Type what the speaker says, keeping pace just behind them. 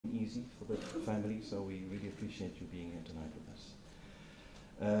easy for the family, so we really appreciate you being here tonight with us.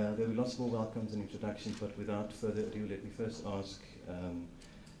 There will be lots more welcomes and introductions, but without further ado, let me first ask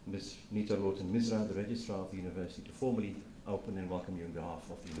Ms. Nita Lawton-Misra, the Registrar of the University, to formally open and welcome you on behalf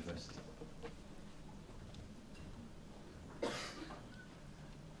of the University.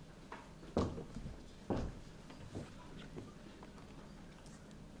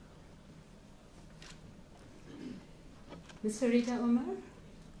 Ms. Farida Omar,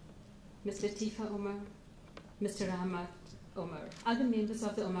 Ms. Latifa Omar, Mr. Rahmat Omar, other members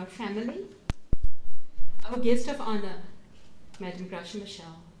of the Omar family, our guest of honor, Madam Graça Machel.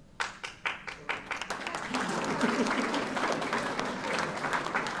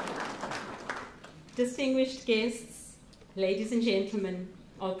 Distinguished guests, ladies and gentlemen,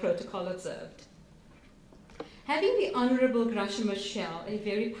 all protocol observed. Having the Honorable Graça Machel, a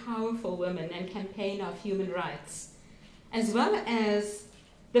very powerful woman and campaigner of human rights, as well as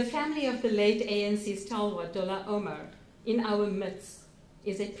the family of the late ANC stalwart Dullah Omar in our midst,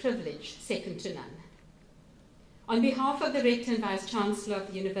 is a privilege second to none. On behalf of the Rector and Vice-Chancellor of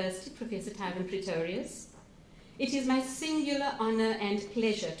the University, Professor Tyrone Pretorius, it is my singular honor and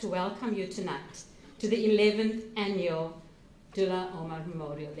pleasure to welcome you tonight to the 11th Annual Dullah Omar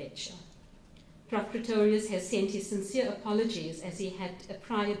Memorial Lecture. Prof. Pretorius has sent his sincere apologies as he had a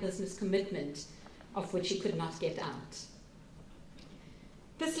prior business commitment of which he could not get out.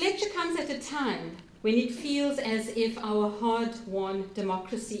 This lecture comes at a time when it feels as if our hard-won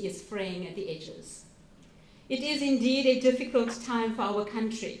democracy is fraying at the edges. It is indeed a difficult time for our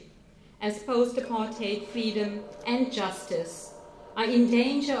country, as post-apartheid freedom and justice are in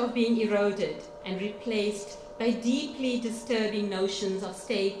danger of being eroded and replaced by deeply disturbing notions of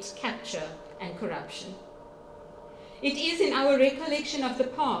state capture and corruption. It is in our recollection of the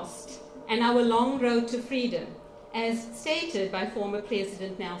past and our long road to freedom, as stated by former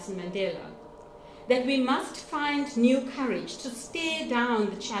President Nelson Mandela, that we must find new courage to stare down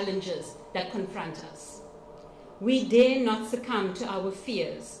the challenges that confront us. We dare not succumb to our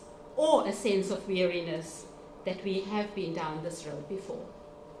fears or a sense of weariness that we have been down this road before.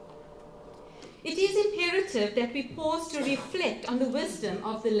 It is imperative that we pause to reflect on the wisdom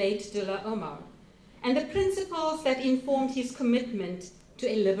of the late Dullah Omar and the principles that informed his commitment to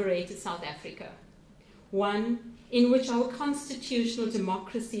a liberated South Africa, one in which our constitutional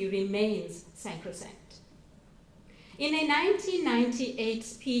democracy remains sacrosanct. In a 1998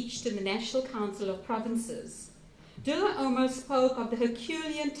 speech to the National Council of Provinces, Dullah Omar spoke of the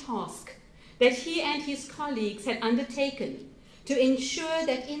Herculean task that he and his colleagues had undertaken to ensure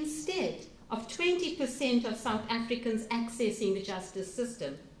that instead of 20% of South Africans accessing the justice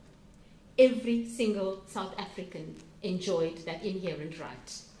system, every single South African enjoyed that inherent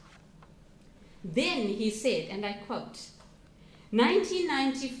right. Then he said, and I quote,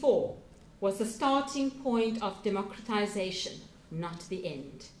 1994 was the starting point of democratization, not the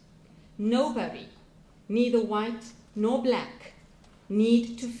end. Nobody, neither white nor black,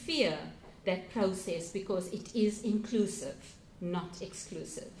 need to fear that process because it is inclusive, not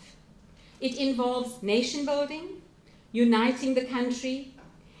exclusive. It involves nation building, uniting the country,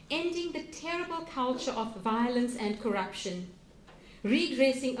 ending the terrible culture of violence and corruption,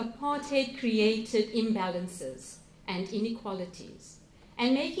 redressing apartheid-created imbalances and inequalities,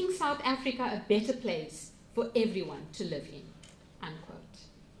 and making South Africa a better place for everyone to live in, unquote.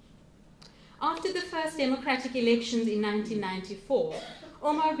 After the first democratic elections in 1994,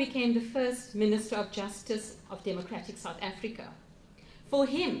 Omar became the first Minister of Justice of democratic South Africa. For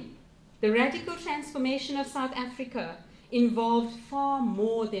him, the radical transformation of South Africa involved far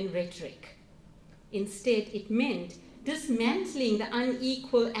more than rhetoric. Instead, it meant dismantling the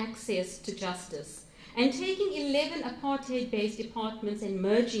unequal access to justice and taking 11 apartheid-based departments and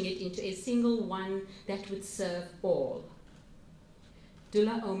merging it into a single one that would serve all.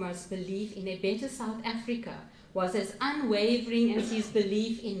 Dullah Omar's belief in a better South Africa was as unwavering as his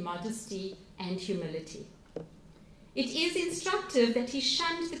belief in modesty and humility. It is instructive that he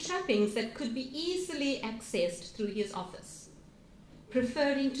shunned the trappings that could be easily accessed through his office,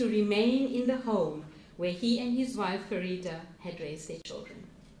 preferring to remain in the home where he and his wife Farida had raised their children.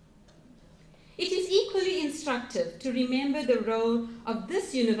 It is equally instructive to remember the role of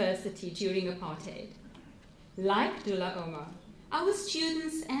this university during apartheid. Like Dullah Omar, our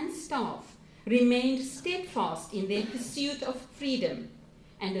students and staff remained steadfast in their pursuit of freedom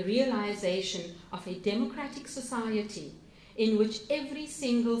and the realization of a democratic society in which every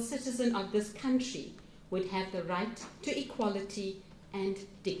single citizen of this country would have the right to equality and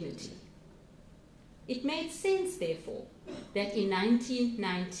dignity. It made sense, therefore, that in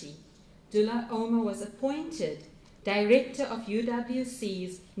 1990, Dullah Omar was appointed director of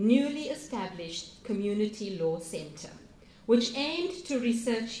UWC's newly established Community Law Center, which aimed to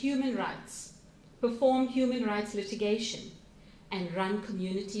research human rights, perform human rights litigation, and run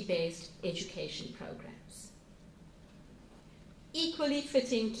community-based education programs. Equally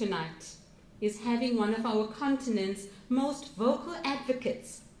fitting tonight is having one of our continent's most vocal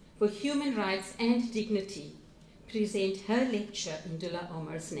advocates for human rights and dignity present her lecture in Dullah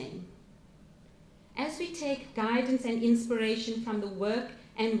Omar's name. As we take guidance and inspiration from the work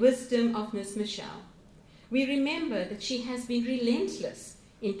and wisdom of Ms. Machel, we remember that she has been relentless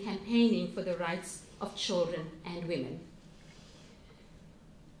in campaigning for the rights of children and women.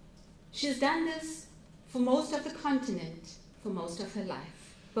 She's done this for most of the continent, for most of her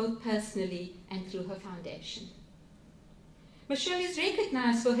life, both personally and through her foundation. Machel is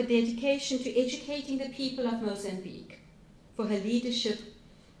recognized for her dedication to educating the people of Mozambique, for her leadership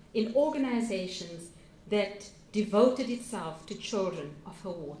in organizations that devoted itself to children of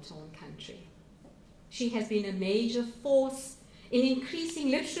her war-torn country. She has been a major force in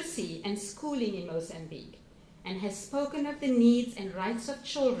increasing literacy and schooling in Mozambique, and has spoken of the needs and rights of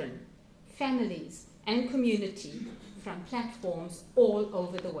children, families, and community from platforms all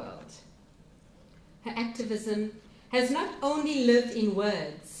over the world. Her activism has not only lived in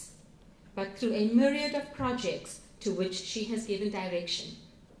words, but through a myriad of projects to which she has given direction,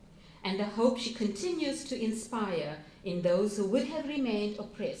 and the hope she continues to inspire in those who would have remained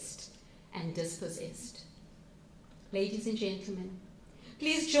oppressed and dispossessed. Ladies and gentlemen,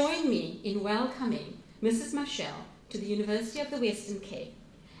 please join me in welcoming Mrs. Machel to the University of the Western Cape,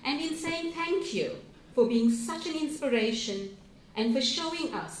 and in saying thank you for being such an inspiration and for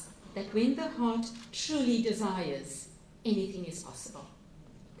showing us that when the heart truly desires, anything is possible.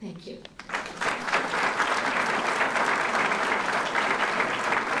 Thank you.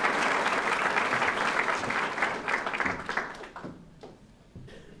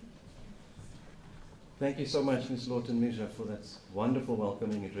 Thank you so much, Ms. Lawton-Misra, for that wonderful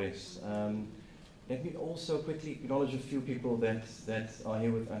welcoming address. Let me also quickly acknowledge a few people that are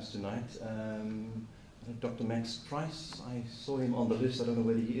here with us tonight. Dr. Max Price, I saw him on the list. I don't know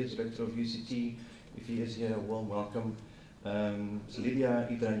whether he is Rector of UCT. If he is here, warm welcome. Lydia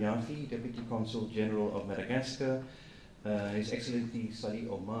Idranyafi, Deputy Consul General of Madagascar. His Excellency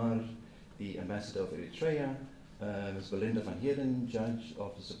Dullah Omar, the Ambassador of Eritrea. Ms. Belinda van Heerden, Judge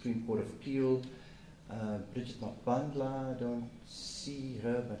of the Supreme Court of Appeal. Bridget Mapandla, I don't see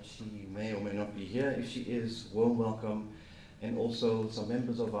her, but she may or may not be here. If she is, warm welcome. And also some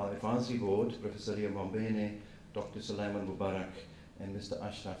members of our advisory board, Professor Liam Mambene, Dr. Sulaiman Mubarak, and Mr.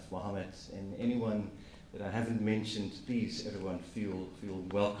 Ashraf Mohammed. And anyone that I haven't mentioned, please, everyone, feel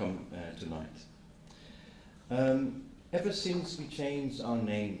welcome tonight. Ever since we changed our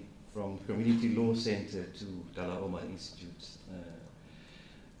name from Community Law Center to Dullah Omar Institute,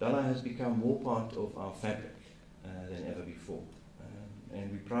 Dullah has become more part of our fabric than ever before.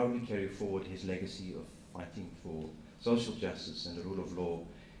 And we proudly carry forward his legacy of fighting for social justice and the rule of law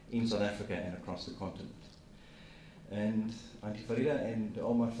in South Africa and across the continent. And Auntie Farida and the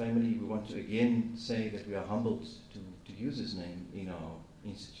Omar family, we want to again say that we are humbled to use his name in our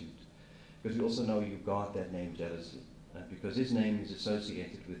institute, because we also know you guard that name jealously, because his name is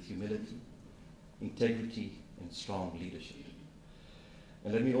associated with humility, integrity, and strong leadership.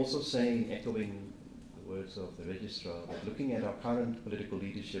 And let me also say, echoing the words of the registrar, that looking at our current political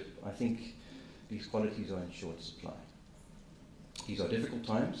leadership, I think these qualities are in short supply. These are difficult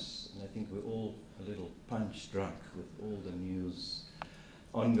times, and I think we're all a little punch-drunk with all the news,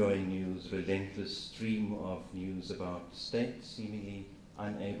 ongoing news, relentless stream of news about states seemingly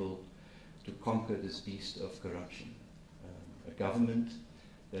unable to conquer this beast of corruption. A government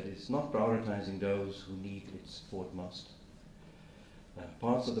that is not prioritizing those who need its support most.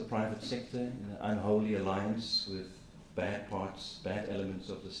 Parts of the private sector in an unholy alliance with bad elements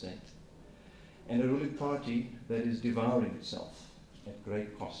of the state. And a ruling party that is devouring itself at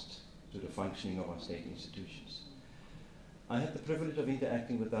great cost to the functioning of our state institutions. I had the privilege of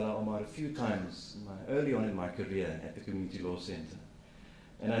interacting with Dullah Omar a few times early on in my career at the Community Law Center.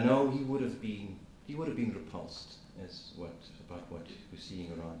 And I know he would have been repulsed about what we're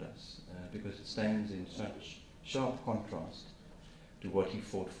seeing around us, because it stands in such sharp contrast to what he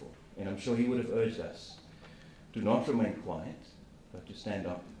fought for. And I'm sure he would have urged us to not remain quiet, but to stand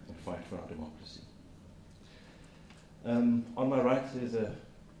up and fight for our democracy. On my right there's a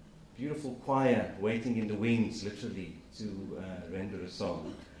beautiful choir waiting in the wings, literally, to render a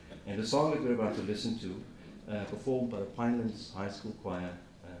song. And the song that we're about to listen to, performed by the Pinelands High School Choir,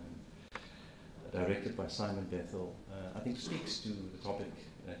 directed by Simon Bethel, I think speaks to the topic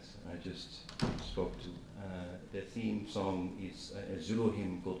that I just spoke to. The theme song is a Zulu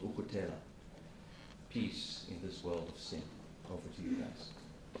hymn called Ukutela, Peace in This World of Sin. Over to you guys.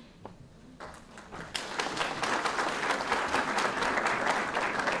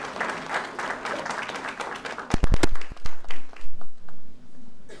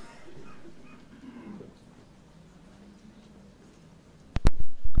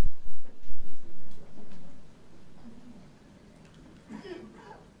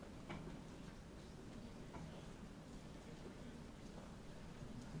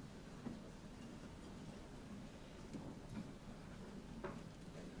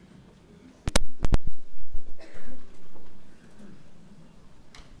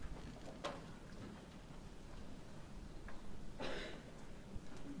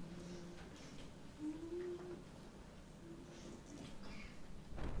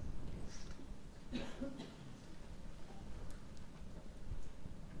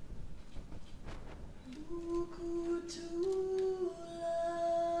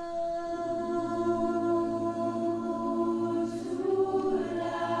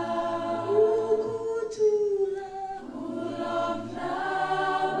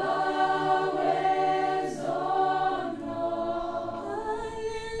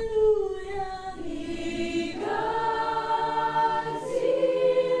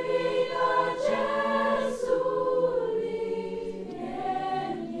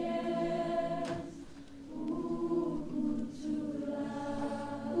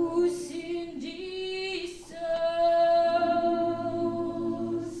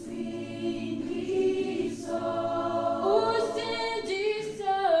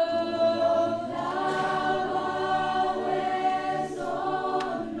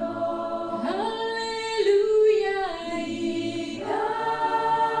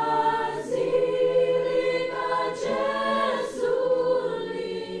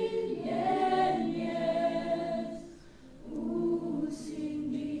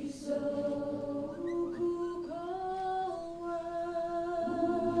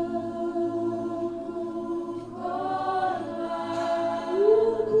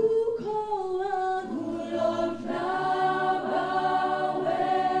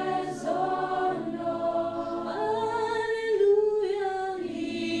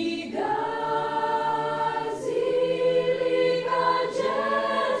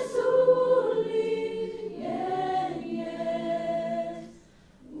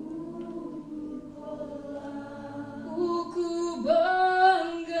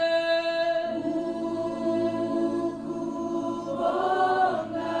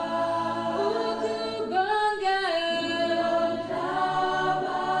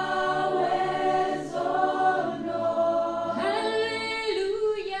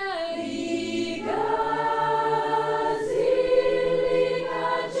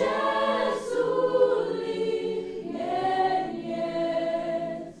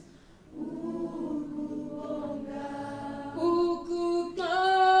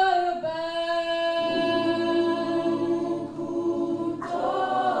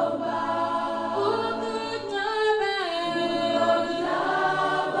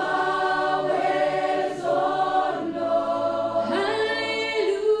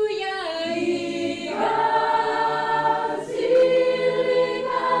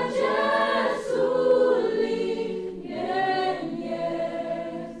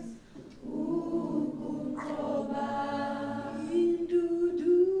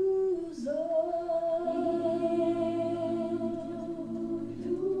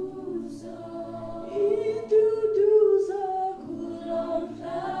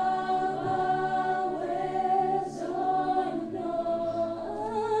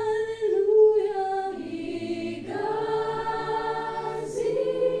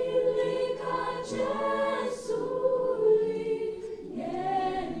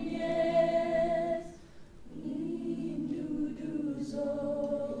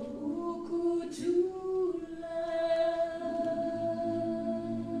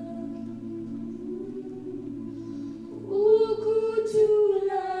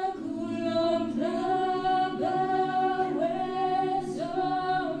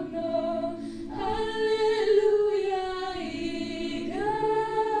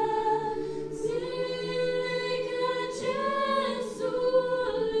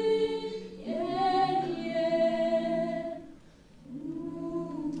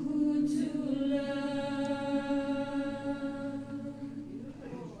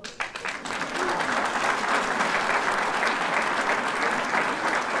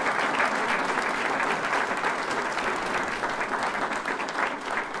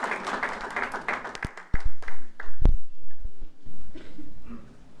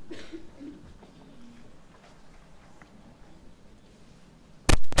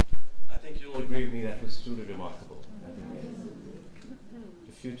 you all agree with me that was truly remarkable. I think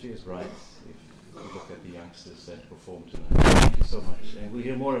the future is bright if you look at the youngsters that performed tonight. Thank you so much. And we'll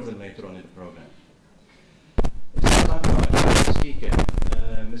hear more of them later on in the program. It's time now for our speaker.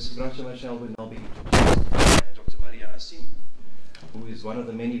 Mrs. Graça Machel will now be introduced by Dr. Maria Asim, who is one of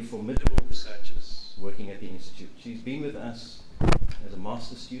the many formidable researchers working at the Institute. She's been with us as a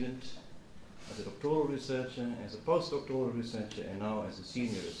master's student, as a doctoral researcher, as a postdoctoral researcher, and now as a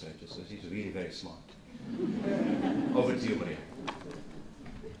senior researcher, so she's really very smart. Over to you, Maria.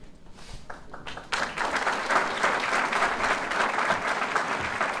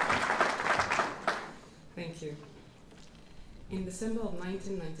 Thank you. In December of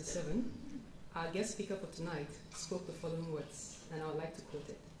 1997, our guest speaker for tonight spoke the following words, and I would like to quote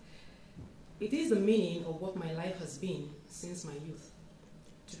it. "It is the meaning of what my life has been since my youth,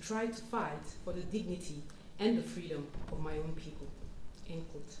 to try to fight for the dignity and the freedom of my own people." End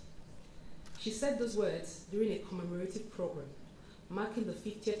quote. She said those words during a commemorative program marking the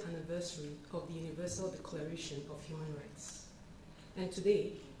 50th anniversary of the Universal Declaration of Human Rights. And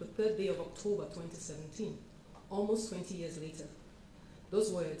today, the 3rd day of October 2017, almost 20 years later,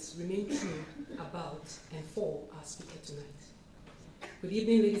 those words remain true about and for our speaker tonight. Good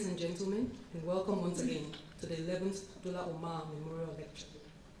evening, ladies and gentlemen, and welcome once again to the 11th Dullah Omar Memorial Lecture.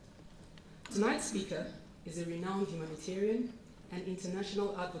 Tonight's speaker is a renowned humanitarian and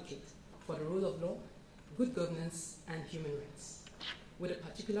international advocate for the rule of law, good governance, and human rights, with a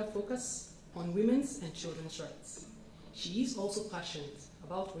particular focus on women's and children's rights. She is also passionate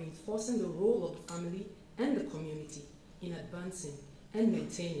about reinforcing the role of the family and the community in advancing and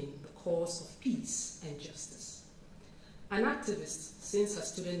maintaining the cause of peace and justice. An activist since her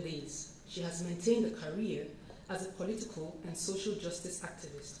student days, she has maintained a career as a political and social justice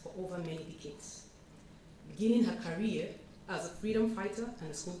activist for over many decades. Beginning her career as a freedom fighter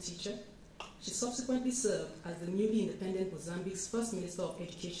and a school teacher, she subsequently served as the newly independent Mozambique's first Minister of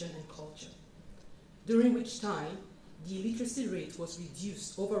Education and Culture, during which time the illiteracy rate was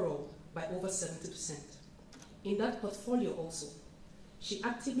reduced overall by over 70%. In that portfolio also, she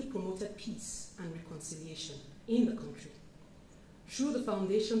actively promoted peace and reconciliation in the country. Through the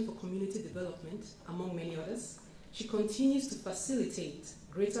Foundation for Community Development, among many others, she continues to facilitate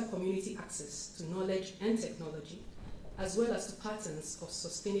greater community access to knowledge and technology, as well as to patterns of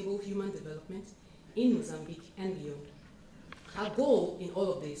sustainable human development in Mozambique and beyond. Her goal in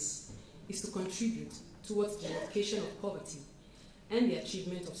all of this is to contribute towards the eradication of poverty and the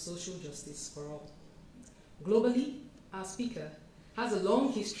achievement of social justice for all. Globally, our speaker has a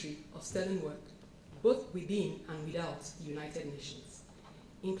long history of sterling work, both within and without the United Nations,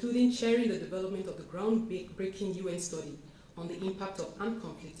 including chairing the development of the groundbreaking UN study on the impact of armed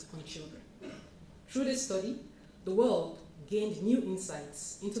conflict on children. Through this study, the world gained new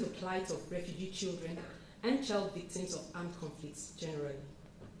insights into the plight of refugee children and child victims of armed conflicts generally.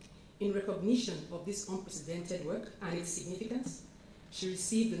 In recognition of this unprecedented work and its significance, she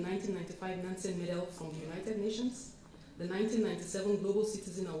received the 1995 Nansen Medal from the United Nations, the 1997 Global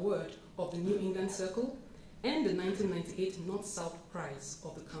Citizen Award of the New England Circle, and the 1998 North-South Prize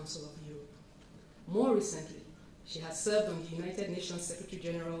of the Council of Europe. More recently, she has served on the United Nations Secretary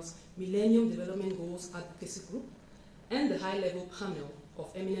General's Millennium Development Goals Advocacy Group and the high-level panel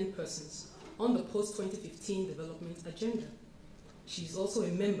of eminent persons on the post-2015 development agenda. She is also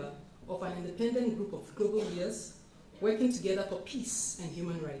a member of an independent group of global leaders working together for peace and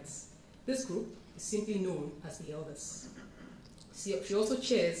human rights. This group is simply known as the Elders. She also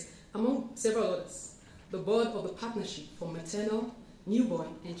chairs, among several others, the board of the Partnership for Maternal,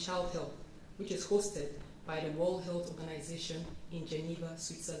 Newborn, and Child Health, which is hosted by the World Health Organization in Geneva,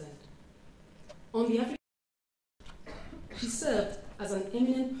 Switzerland. She served as an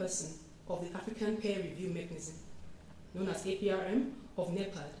eminent person of the African Peer Review Mechanism, known as APRM, of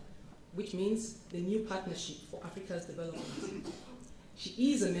NEPAD, which means the New Partnership for Africa's Development.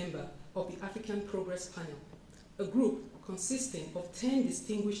 She is a member of the African Progress Panel, a group consisting of 10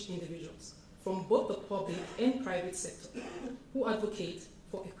 distinguished individuals from both the public and private sector who advocate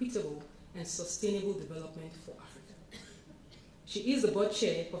for equitable and sustainable development for Africa. She is the board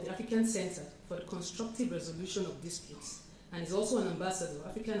chair of the African Center for the Constructive Resolution of Disputes and is also an ambassador,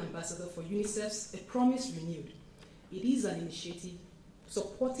 African ambassador for UNICEF's A Promise Renewed. It is an initiative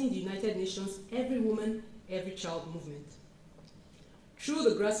supporting the United Nations Every Woman, Every Child movement. Through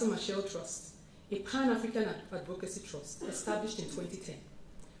the Graça Machel Trust, a Pan-African advocacy trust established in 2010,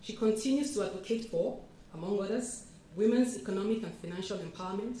 she continues to advocate for, among others, women's economic and financial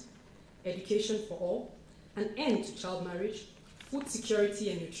empowerment, education for all, an end to child marriage, food security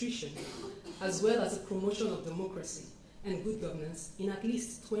and nutrition, as well as the promotion of democracy and good governance in at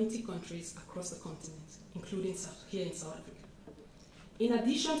least 20 countries across the continent, including here in South Africa. In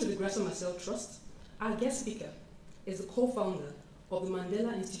addition to the Graça Machel Trust, our guest speaker is the co-founder of the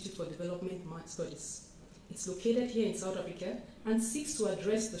Mandela Institute for Development Studies. It's located here in South Africa and seeks to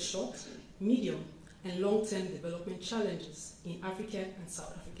address the short, medium, and long-term development challenges in Africa and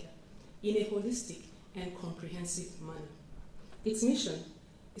South Africa in a holistic and comprehensive manner. Its mission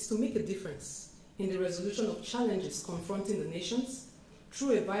is to make a difference in the resolution of challenges confronting the nations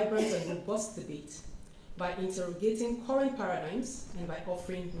through a vibrant and robust debate, by interrogating current paradigms and by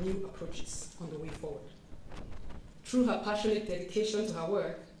offering new approaches on the way forward. Through her passionate dedication to her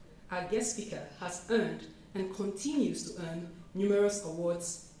work, our guest speaker has earned and continues to earn numerous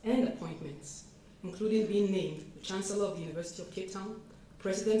awards and appointments, including being named the Chancellor of the University of Cape Town,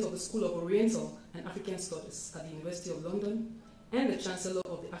 President of the School of Oriental and African Studies at the University of London, and the Chancellor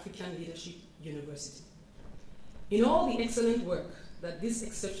of the African Leadership University. In all the excellent work that this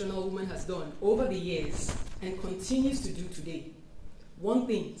exceptional woman has done over the years and continues to do today, one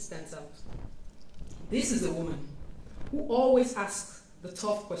thing stands out. This is a woman who always asks the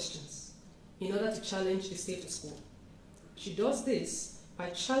tough questions in order to challenge the status quo. She does this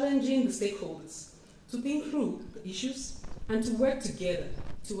by challenging the stakeholders to think through the issues and to work together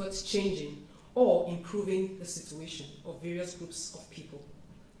towards changing or improving the situation of various groups of people.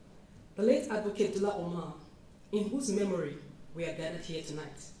 The late advocate Dullah Omar, in whose memory we are gathered here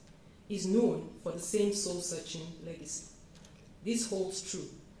tonight, is known for the same soul-searching legacy. This holds true,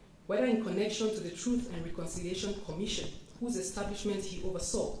 whether in connection to the Truth and Reconciliation Commission, whose establishment he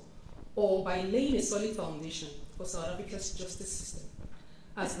oversaw, or by laying a solid foundation for South Africa's justice system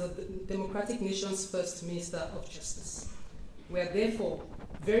as the democratic nation's first Minister of Justice. We are therefore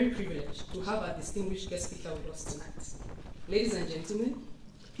very privileged to have our distinguished guest speaker with us tonight. Ladies and gentlemen,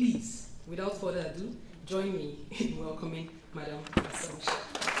 please, without further ado, join me in welcoming Madam Graça Machel.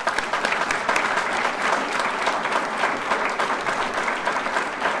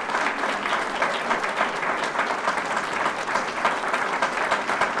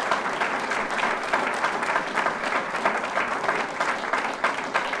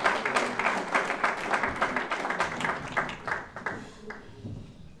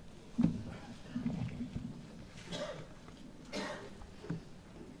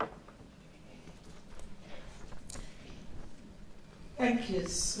 Thank you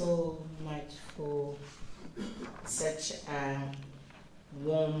so much for such a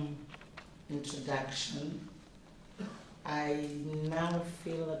warm introduction. I now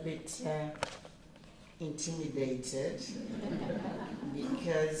feel a bit intimidated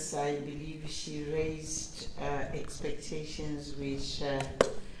because I believe she raised expectations which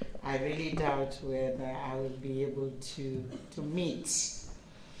I really doubt whether I will be able to meet.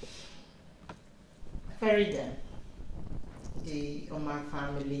 Farida, the Omar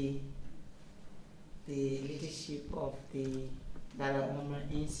family, the leadership of the Dullah Omar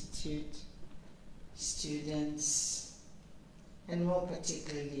Institute, students, and more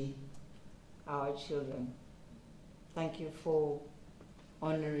particularly our children. Thank you for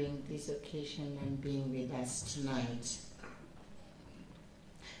honoring this occasion and being with us tonight.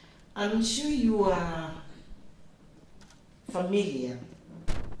 I'm sure you are familiar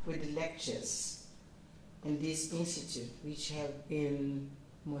with the lectures in this institute, which have been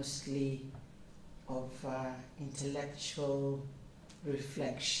mostly of intellectual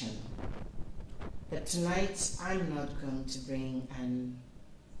reflection. But tonight, I'm not going to bring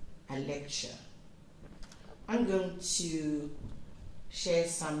a lecture. I'm going to share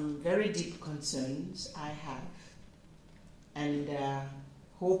some very deep concerns I have, and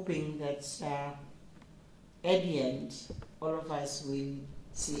hoping that at the end, all of us will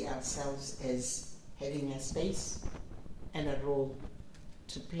see ourselves as having a space and a role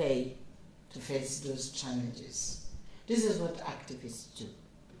to play to face those challenges. This is what activists do.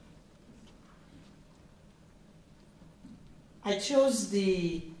 I chose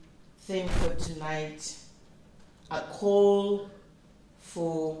the theme for tonight, a call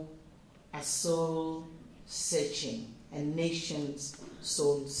for a soul searching, a nation's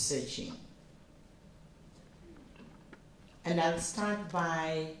soul searching. And I'll start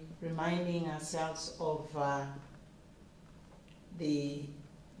by reminding ourselves of the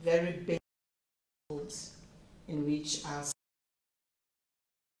very basic rules in which our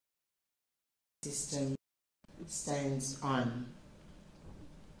system stands on.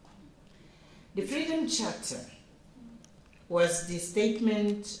 The Freedom Charter was the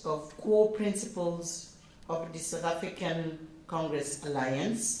statement of core principles of the South African Congress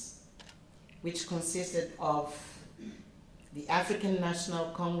Alliance, which consisted of the African National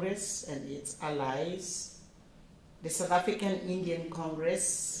Congress and its allies, the South African Indian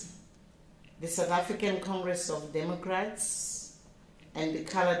Congress, the South African Congress of Democrats, and the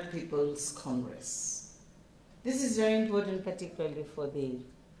Colored People's Congress. This is very important, particularly for the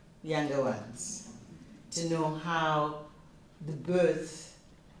younger ones, to know how the birth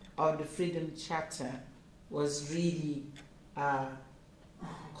of the Freedom Charter was really a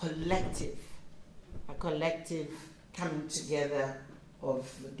collective coming together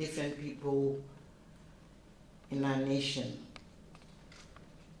of different people in our nation.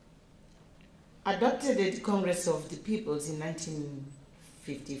 Adopted at the Congress of the Peoples in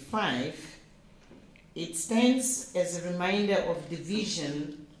 1955, it stands as a reminder of the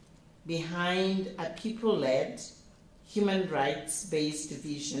vision behind a people-led, human rights-based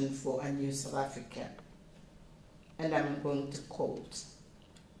vision for a new South Africa. And I'm going to quote,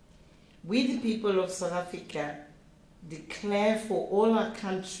 "We, the people of South Africa, declare for all our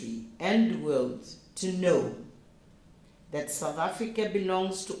country and the world to know that South Africa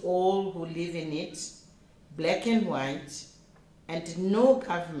belongs to all who live in it, black and white, and no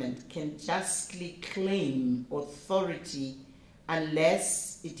government can justly claim authority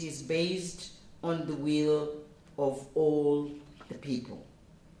unless it is based on the will of all the people.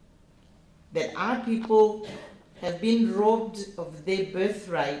 That our people have been robbed of their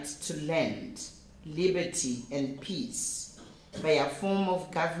birthright to land, liberty, and peace by a form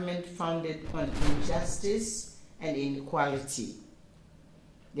of government founded on injustice and inequality.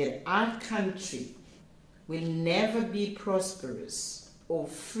 That our country will never be prosperous or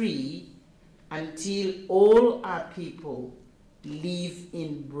free until all our people live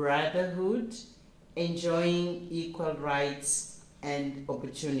in brotherhood, enjoying equal rights and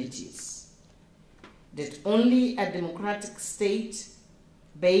opportunities. That only a democratic state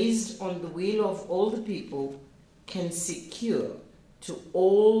based on the will of all the people can secure to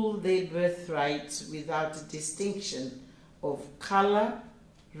all their birthrights without a distinction of color,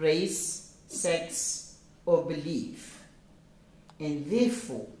 race, sex, or belief. And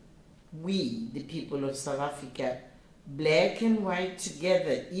therefore, we, the people of South Africa, black and white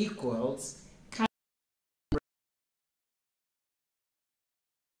together equals,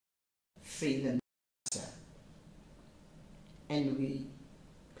 freedom. And we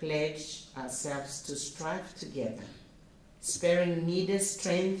pledge ourselves to strive together, sparing neither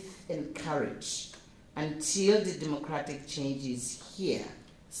strength and courage until the democratic changes here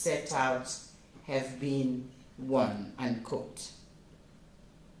set out have been won," unquote.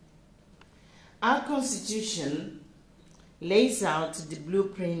 Our Constitution lays out the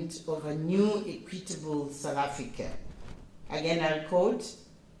blueprint of a new equitable South Africa. Again, I'll quote,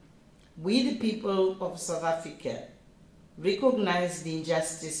 "We, the people of South Africa, recognize the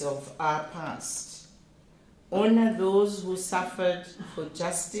injustice of our past, honor those who suffered for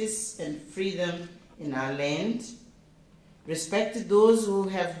justice and freedom in our land, respect those who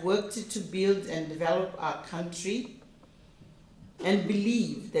have worked to build and develop our country, and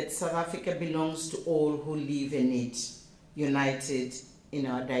believe that South Africa belongs to all who live in it, united in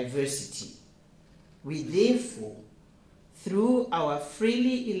our diversity. We therefore, through our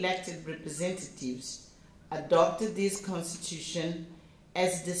freely elected representatives, adopted this Constitution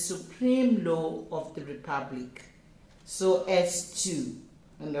as the supreme law of the Republic, so as to,"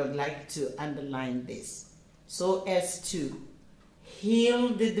 and I would like to underline this, "so as to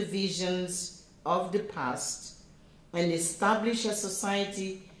heal the divisions of the past and establish a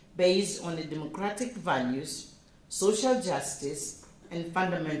society based on the democratic values, social justice, and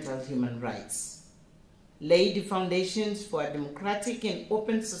fundamental human rights. Lay the foundations for a democratic and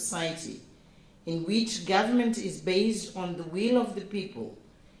open society in which government is based on the will of the people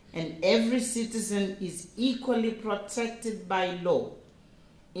and every citizen is equally protected by law.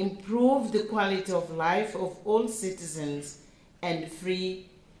 Improve the quality of life of all citizens and free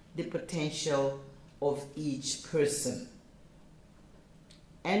the potential of each person.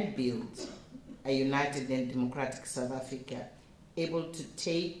 And build a united and democratic South Africa able to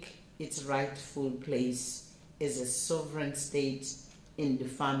take its rightful place as a sovereign state in the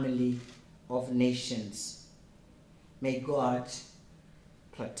family of nations. May God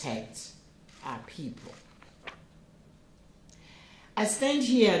protect our people." I stand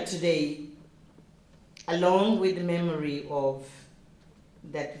here today along with the memory of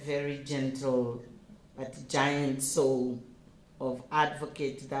that very gentle but giant soul of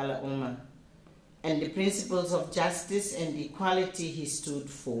Advocate Dullah Omar and the principles of justice and equality he stood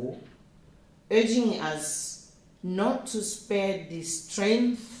for, urging us not to spare the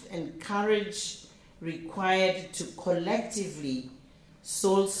strength and courage required to collectively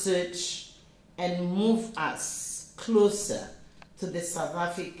soul search and move us closer to the South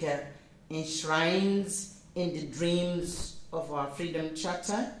Africa enshrines in the dreams of our Freedom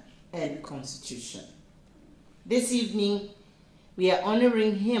Charter and Constitution. This evening, we are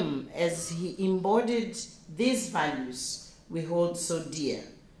honoring him as he embodied these values we hold so dear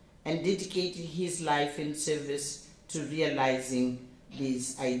and dedicated his life in service to realizing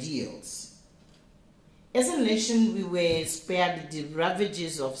these ideals. As a nation, we were spared the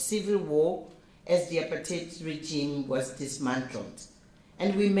ravages of civil war as the apartheid regime was dismantled,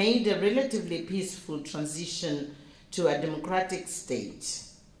 and we made a relatively peaceful transition to a democratic state.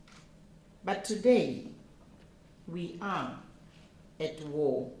 But today, we are at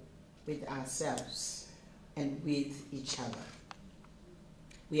war with ourselves and with each other.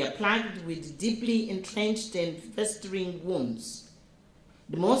 We are plagued with deeply entrenched and festering wounds.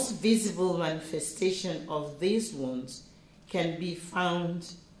 The most visible manifestation of these wounds can be found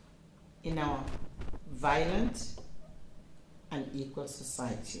in our violent, unequal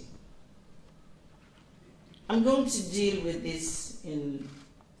society. I'm going to deal with this in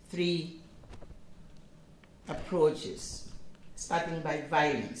 3 approaches, starting by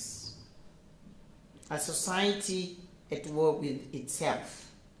violence. A society at war with itself.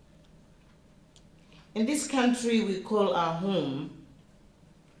 In this country we call our home,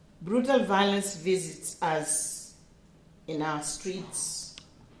 brutal violence visits us in our streets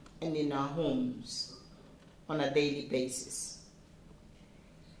and in our homes on a daily basis.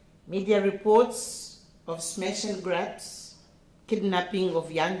 Media reports of smash and grabs, kidnapping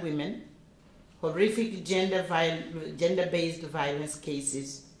of young women, horrific gender-based violence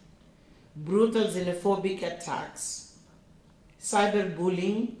cases, brutal xenophobic attacks,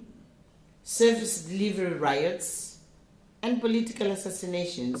 cyberbullying, service delivery riots, and political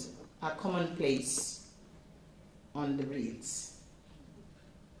assassinations are commonplace on the reels.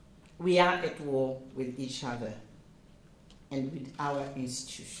 We are at war with each other and with our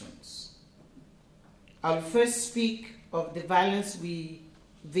institutions. I'll first speak of the violence we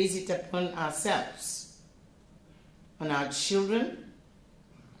visit upon ourselves, on our children,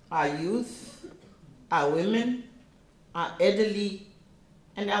 our youth, our women, our elderly,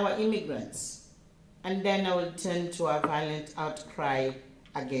 and our immigrants. And then I will turn to our violent outcry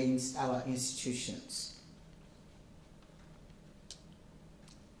against our institutions.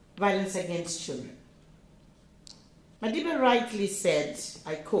 Violence against children. Madiba rightly said,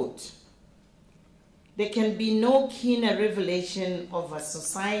 I quote, "There can be no keener revelation of a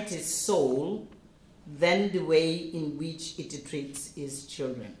society's soul than the way in which it treats its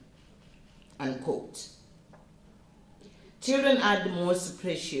children," unquote. Children are the most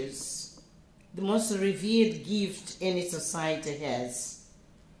precious, the most revered gift any society has,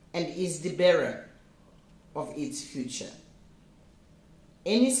 and is the bearer of its future.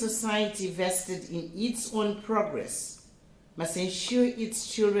 Any society vested in its own progress must ensure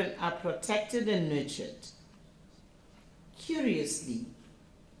its children are protected and nurtured. Curiously,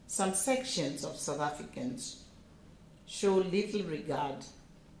 some sections of South Africans show little regard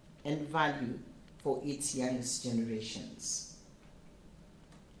and value for its youngest generations.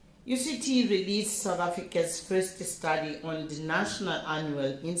 UCT released South Africa's first study on the national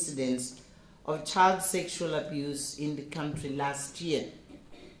annual incidence of child sexual abuse in the country last year,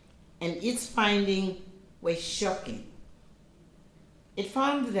 and its findings were shocking. It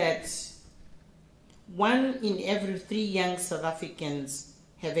found that 1 in every 3 young South Africans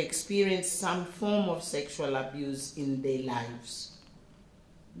have experienced some form of sexual abuse in their lives.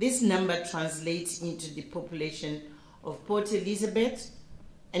 This number translates into the population of Port Elizabeth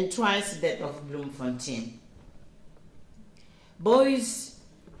and twice that of Bloemfontein. Boys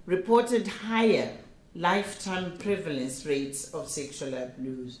reported higher lifetime prevalence rates of sexual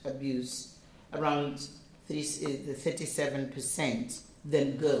abuse, around 37%,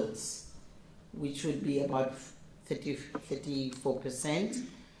 than girls, which would be about 34%.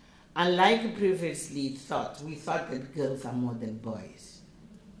 Unlike previously thought, we thought that girls are more than boys.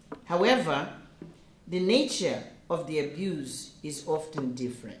 However, the nature of the abuse is often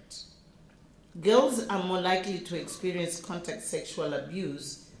different. Girls are more likely to experience contact sexual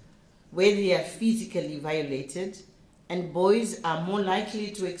abuse where they are physically violated, and boys are more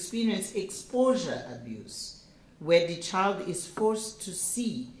likely to experience exposure abuse where the child is forced to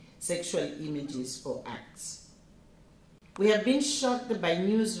see sexual images or acts. We have been shocked by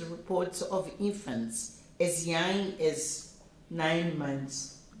news reports of infants as young as 9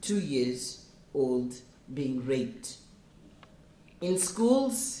 months, 2 years old being raped. In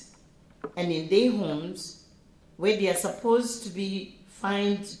schools and in their homes, where they are supposed to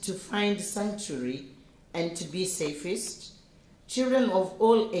find sanctuary and to be safest, children of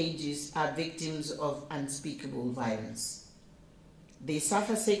all ages are victims of unspeakable violence. They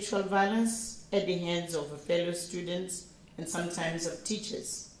suffer sexual violence at the hands of fellow students and sometimes of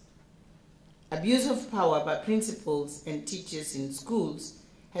teachers. Abuse of power by principals and teachers in schools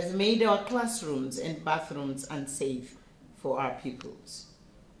has made our classrooms and bathrooms unsafe for our pupils.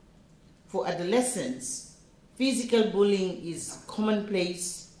 For adolescents, physical bullying is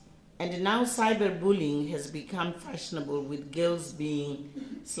commonplace, and now cyberbullying has become fashionable, with girls being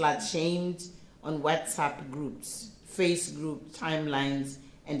slut-shamed on WhatsApp groups, Facebook timelines,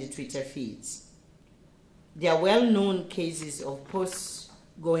 and the Twitter feeds. There are well-known cases of posts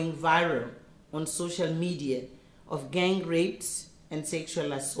going viral on social media of gang rapes and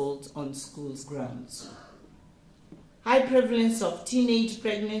sexual assault on schools' grounds. High prevalence of teenage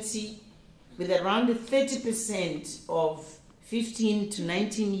pregnancy, with around 30% of 15 to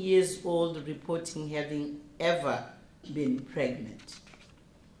 19 years old reporting having ever been pregnant.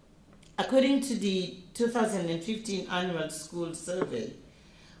 According to the 2015 annual school survey,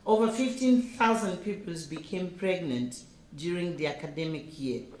 over 15,000 pupils became pregnant during the academic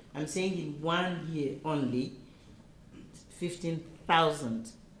year. I'm saying in 1 year only,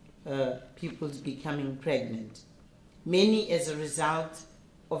 15,000 pupils becoming pregnant, many as a result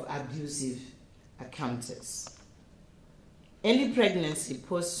of abusive encounters. Early pregnancy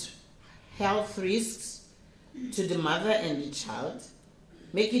poses health risks to the mother and the child,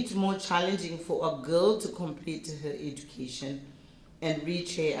 make it more challenging for a girl to complete her education and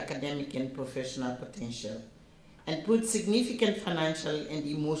reach her academic and professional potential, and put significant financial and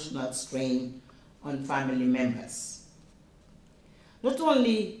emotional strain on family members. Not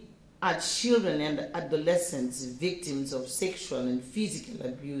only are children and adolescents victims of sexual and physical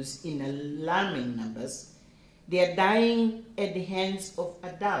abuse in alarming numbers, they are dying at the hands of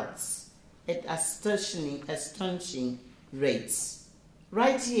adults at astonishing rates.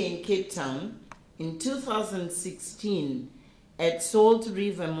 Right here in Cape Town, in 2016, at Salt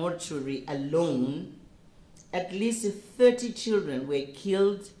River Mortuary alone, at least 30 children were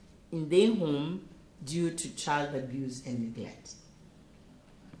killed in their home due to child abuse and neglect.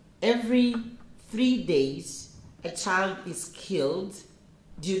 Every 3 days, a child is killed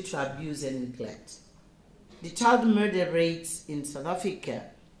due to abuse and neglect. The child murder rate in South Africa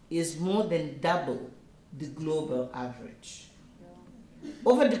is more than double the global average.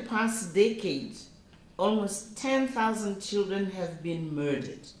 Over the past decade, almost 10,000 children have been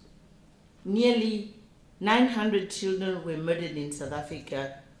murdered. Nearly 900 children were murdered in South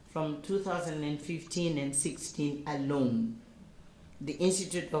Africa from 2015 and 16 alone. The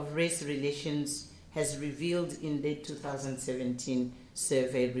Institute of Race Relations has revealed in their 2017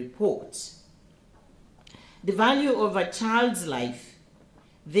 survey report. The value of a child's life,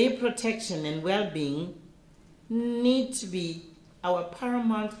 their protection and well-being need to be our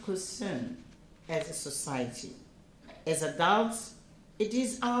paramount concern as a society. As adults, it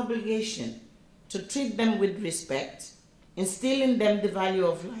is our obligation to treat them with respect, instill in them the value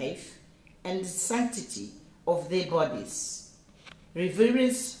of life and the sanctity of their bodies,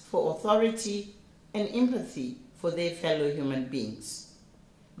 reverence for authority, and empathy for their fellow human beings.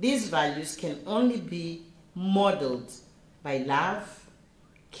 These values can only be modeled by love,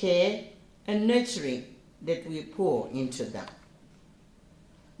 care, and nurturing that we pour into them.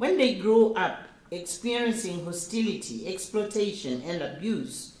 When they grow up experiencing hostility, exploitation, and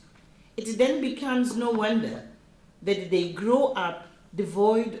abuse, it then becomes no wonder that they grow up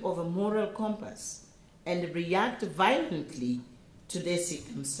devoid of a moral compass and react violently to their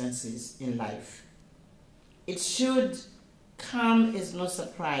circumstances in life. It should come as no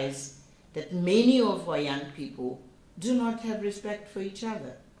surprise that many of our young people do not have respect for each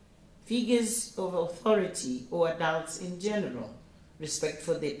other, figures of authority or adults in general, respect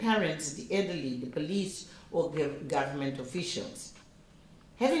for their parents, the elderly, the police, or government officials.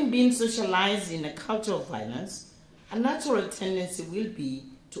 Having been socialized in a culture of violence, a natural tendency will be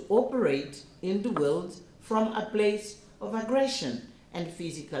to operate in the world from a place of aggression and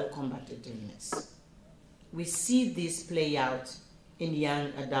physical combativeness. We see this play out in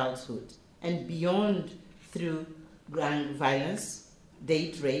young adulthood and beyond through gang violence,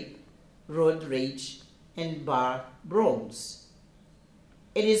 date rape, road rage, and bar brawls.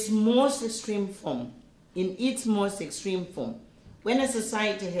 In its most extreme form, when a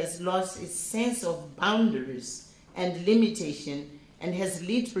society has lost its sense of boundaries and limitation and has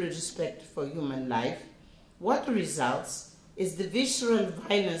little respect for human life, what results is the visceral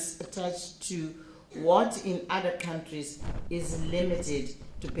violence attached to what in other countries is limited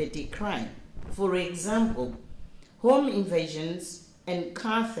to petty crime. For example, home invasions and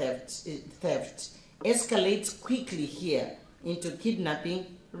car theft escalates quickly here into kidnapping,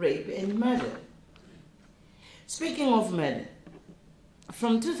 rape, and murder. Speaking of murder,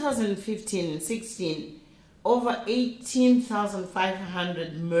 from 2015-16, over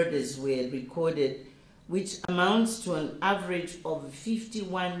 18,500 murders were recorded, which amounts to an average of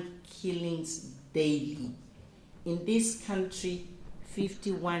 51 killings daily. In this country,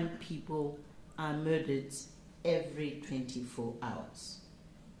 51 people are murdered every 24 hours.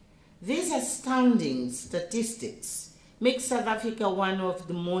 These astounding statistics make South Africa one of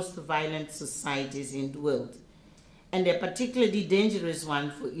the most violent societies in the world, and a particularly dangerous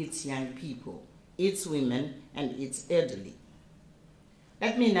one for its young people, its women, and its elderly.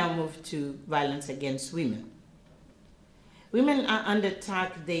 Let me now move to violence against women. Women are under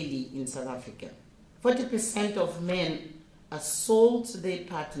attack daily in South Africa. 40% of men assault their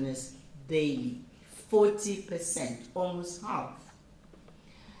partners daily. 40%, almost half.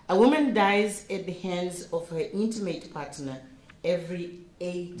 A woman dies at the hands of her intimate partner every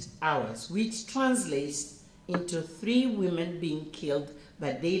 8 hours, which translates into 3 women being killed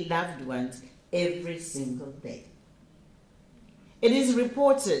by their loved ones every single day. It is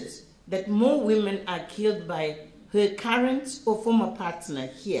reported that more women are killed by her current or former partner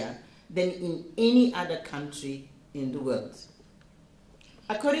here than in any other country in the world.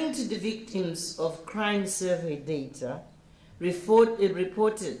 According to the Victims of Crime Survey data, report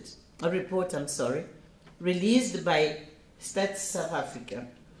released by Stats South Africa,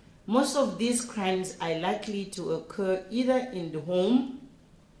 most of these crimes are likely to occur either in the home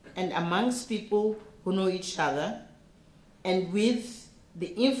and amongst people who know each other, and with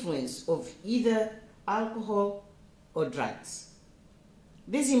the influence of either alcohol or drugs.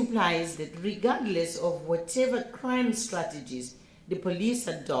 This implies that regardless of whatever crime strategies the police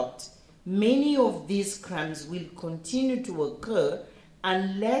adopt, many of these crimes will continue to occur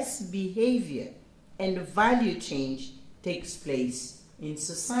unless behavior and value change takes place in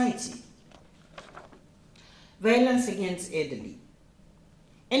society. Violence against elderly.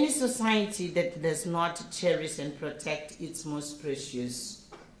 Any society that does not cherish and protect its most precious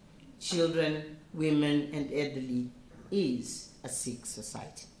children, women, and elderly is a sick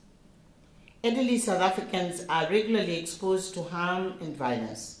society. Elderly South Africans are regularly exposed to harm and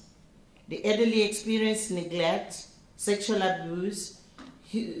violence. The elderly experience neglect, sexual abuse,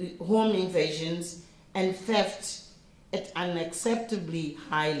 home invasions, and theft at unacceptably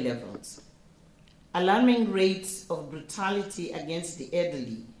high levels. Alarming rates of brutality against the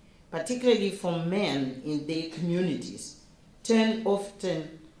elderly, particularly from men in their communities, turn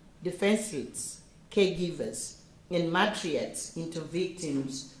often defenseless caregivers and matriarchs into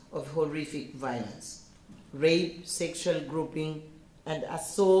victims of horrific violence. Rape, sexual groping, and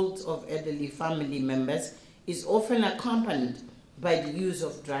assault of elderly family members is often accompanied by the use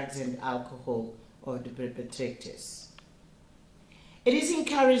of drugs and alcohol of the perpetrators. It is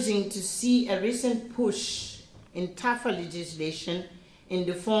encouraging to see a recent push in tougher legislation in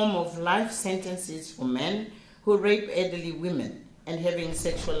the form of life sentences for men who rape elderly women and having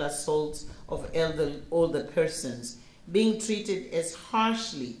sexual assaults of older persons being treated as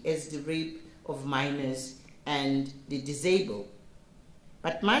harshly as the rape of minors and the disabled.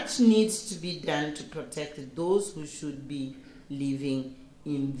 But much needs to be done to protect those who should be living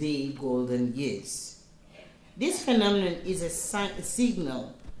in their golden years. This phenomenon is a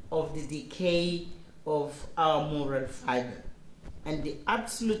signal of the decay of our moral fiber and the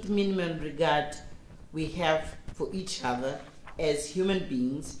absolute minimum regard we have for each other as human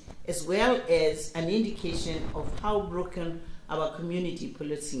beings, as well as an indication of how broken our community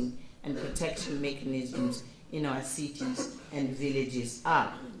policing and protection mechanisms in our cities and villages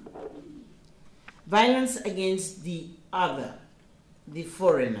are. Violence against the other, the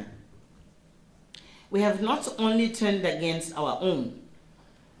foreigner. We have not only turned against our own,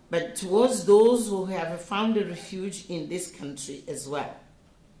 but towards those who have found a refuge in this country as well.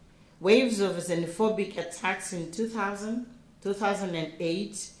 Waves of xenophobic attacks in 2000,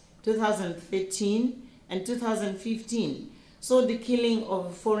 2008, 2013, and 2015 saw the killing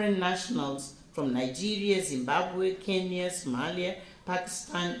of foreign nationals from Nigeria, Zimbabwe, Kenya, Somalia,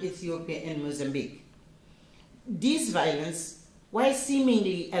 Pakistan, Ethiopia, and Mozambique. This violence, while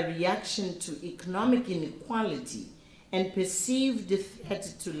seemingly a reaction to economic inequality and perceived threat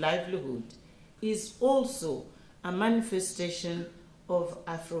to livelihood, is also a manifestation of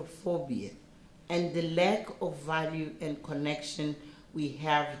Afrophobia and the lack of value and connection we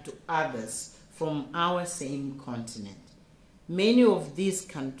have to others from our same continent. Many of these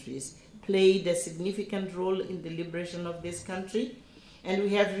countries played a significant role in the liberation of this country, and we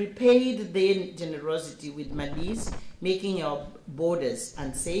have repaid their generosity with malice, making our borders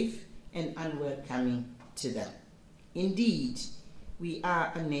unsafe and unwelcoming to them. Indeed, we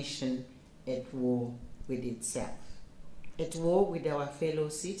are a nation at war with itself. at war with our fellow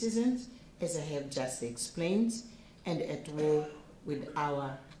citizens, as I have just explained, and at war with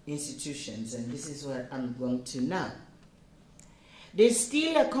our institutions. And this is what I'm going to now. There's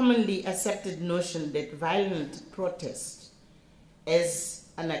still a commonly accepted notion that violent protest is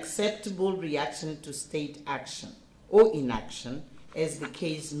an acceptable reaction to state action or inaction, as the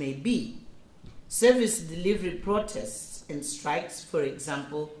case may be. Service delivery protests and strikes, for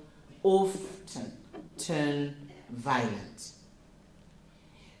example, often turn violent.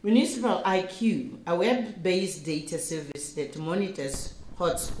 Municipal IQ, a web-based data service that monitors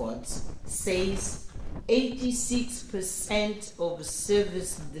hotspots, says 86% of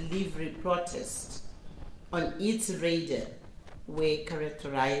service delivery protests on its radar were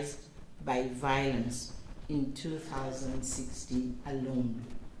characterized by violence in 2016 alone.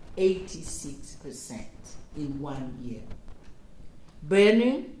 86% in 1 year.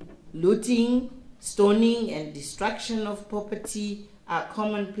 Burning, looting, stoning, and destruction of property are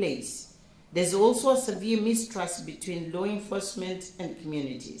commonplace. There's also a severe mistrust between law enforcement and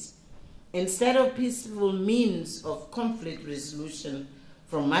communities. Instead of peaceful means of conflict resolution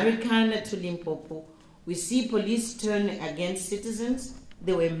from Marikana to Limpopo, we see police turn against citizens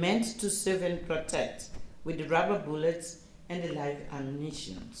they were meant to serve and protect with rubber bullets and live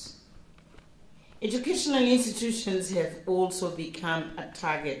ammunition. Educational institutions have also become a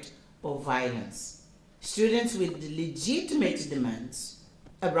target of violence. Students with legitimate demands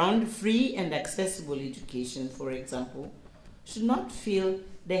around free and accessible education, for example, should not feel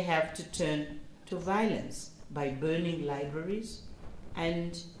they have to turn to violence by burning libraries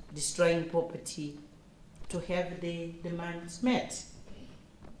and destroying property to have their demands met.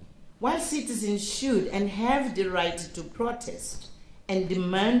 While citizens should and have the right to protest and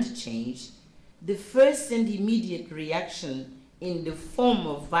demand change, the first and immediate reaction in the form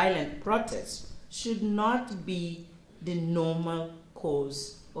of violent protest should not be the normal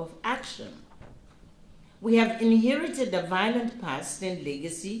course of action. We have inherited a violent past and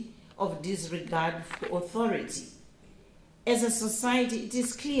legacy of disregard for authority. As a society, it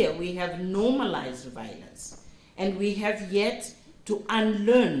is clear we have normalized violence, and we have yet to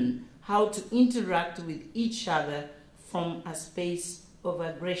unlearn how to interact with each other from a space of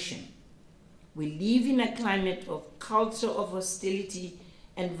aggression. We live in a climate of culture of hostility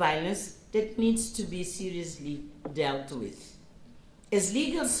and violence that needs to be seriously dealt with. As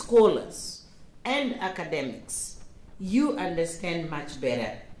legal scholars and academics, you understand much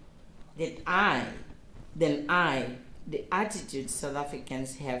better than I the attitude South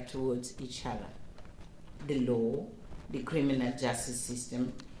Africans have towards each other, the law, the criminal justice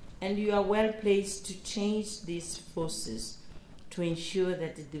system, and you are well placed to change these forces to ensure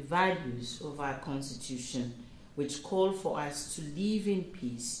that the values of our Constitution, which call for us to live in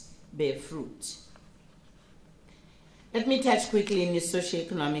peace, bear fruit. Let me touch quickly on the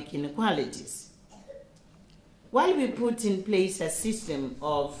socioeconomic inequalities. While we put in place a system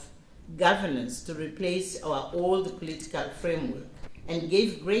of governance to replace our old political framework and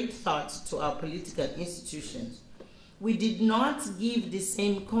gave great thought to our political institutions, we did not give the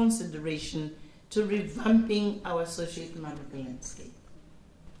same consideration to revamping our socioeconomic landscape.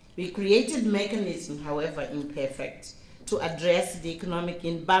 We created mechanisms, however imperfect, to address the economic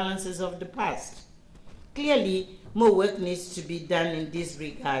imbalances of the past. Clearly, more work needs to be done in this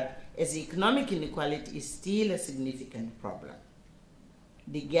regard, as economic inequality is still a significant problem.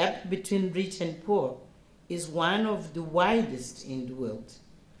 The gap between rich and poor is one of the widest in the world,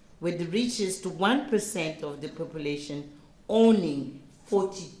 with the richest 1% of the population owning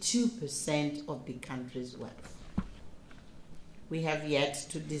 42% of the country's wealth. We have yet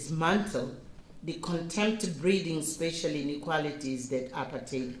to dismantle the contempt-breeding spatial inequalities that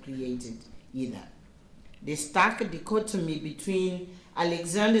apartheid created either. The stark dichotomy between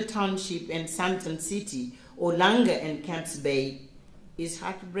Alexander Township and Sandton City, or Langa and Camps Bay, is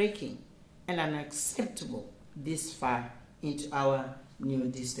heartbreaking and unacceptable this far into our new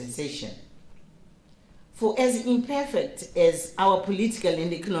dispensation. For as imperfect as our political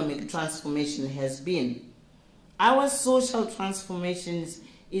and economic transformation has been, our social transformation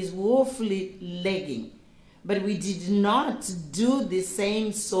is woefully lagging, but we did not do the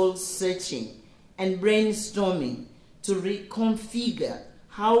same soul-searching and brainstorming to reconfigure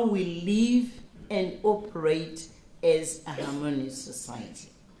how we live and operate as a harmonious society.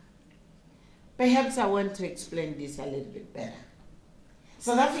 Perhaps I want to explain this a little bit better.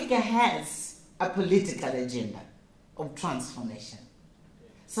 South Africa has a political agenda of transformation.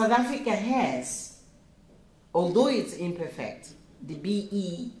 South Africa has, although it's imperfect, the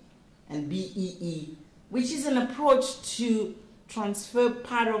BE and BEE, which is an approach to transfer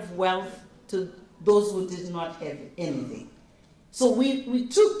part of wealth to those who did not have anything. So we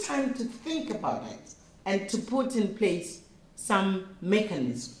took time to think about it and to put in place some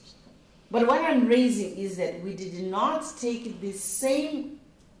mechanisms. But what I'm raising is that we did not take the same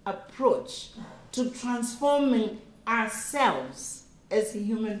approach to transforming ourselves as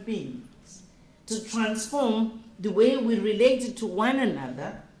human beings, to transform the way we relate to one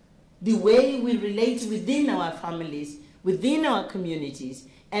another, the way we relate within our families, within our communities,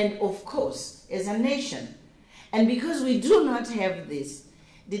 and of course, as a nation. And because we do not have this,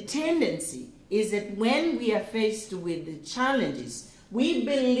 the tendency is that when we are faced with the challenges, we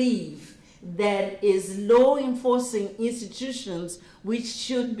believe that is law enforcing institutions which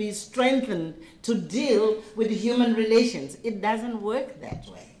should be strengthened to deal with human relations. It doesn't work that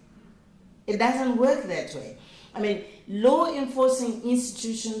way. It doesn't work that way. I mean, law enforcing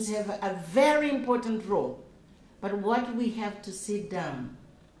institutions have a very important role, but what we have to sit down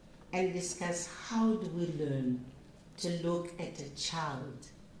and discuss, how do we learn to look at a child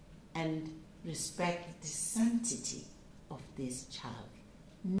and respect the sanctity of this child?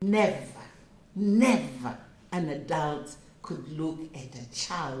 Never, never an adult could look at a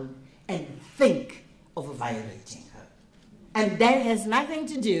child and think of violating her. And that has nothing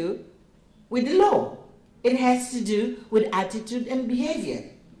to do with the law. It has to do with attitude and behavior.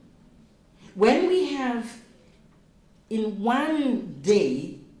 When we have, in one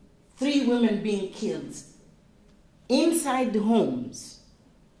day, 3 women being killed inside the homes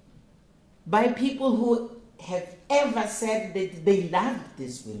by people who have ever said that they loved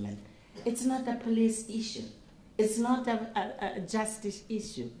these women, it's not a police issue. It's not a justice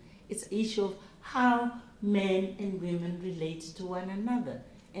issue. It's an issue of how men and women relate to one another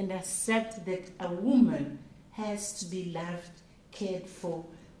and accept that a woman has to be loved, cared for,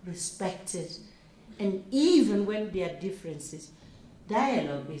 respected. And even when there are differences,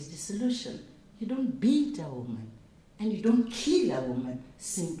 dialogue is the solution. You don't beat a woman and you don't kill a woman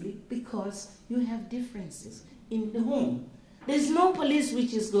simply because you have differences in the home. There's no police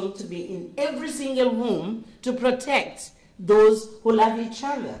which is going to be in every single home to protect those who love each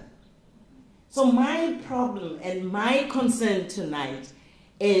other. So my problem and my concern tonight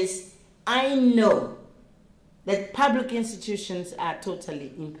is, I know that public institutions are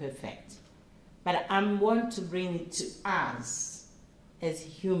totally imperfect, but I want to bring it to us as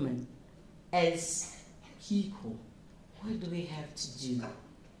human, as people. What do we have to do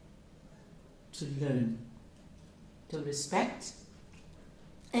to learn to respect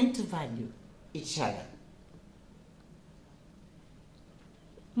and to value each other?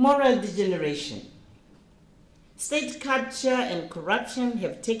 Moral degeneration. State culture and corruption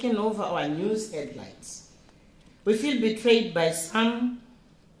have taken over our news headlines. We feel betrayed by some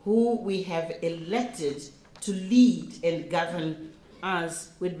who we have elected to lead and govern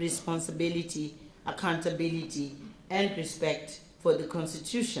us with responsibility, accountability, and respect for the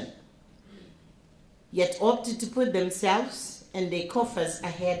Constitution, yet opted to put themselves and their coffers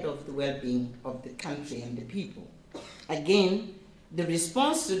ahead of the well-being of the country and the people. Again, the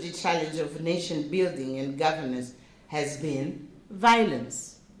response to the challenge of nation building and governance has been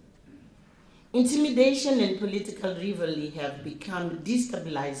violence. Intimidation and political rivalry have become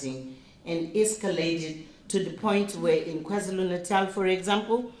destabilizing and escalated to the point where in KwaZulu-Natal, for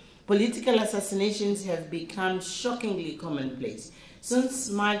example, political assassinations have become shockingly commonplace. Since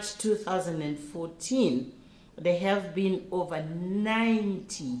March 2014, there have been over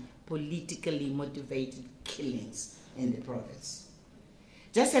 90 politically motivated killings in the province.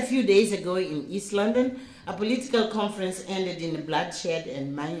 Just a few days ago in East London, a political conference ended in bloodshed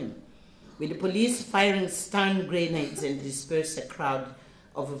and mayhem, with the police firing stun grenades and dispersed a crowd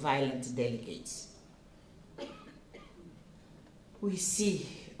of violent delegates. We see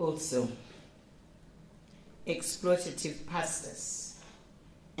also exploitative pastors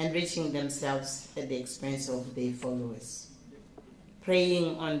enriching themselves at the expense of their followers,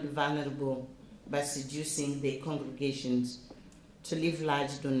 preying on the vulnerable by seducing their congregations to give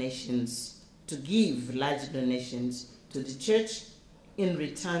large donations to the church in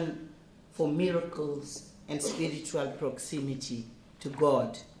return for miracles and spiritual proximity to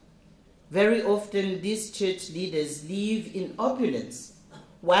God. Very often, these church leaders live in opulence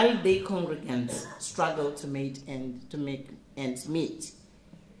while their congregants struggle to make ends meet.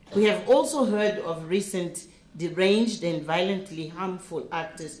 We have also heard of recent deranged and violently harmful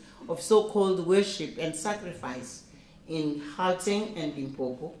acts of so-called worship and sacrifice in Gauteng and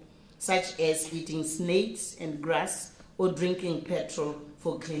Limpopo, such as eating snakes and grass or drinking petrol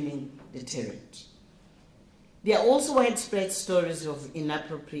for cleaning the terrain. There are also widespread stories of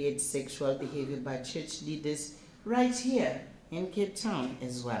inappropriate sexual behavior by church leaders right here in Cape Town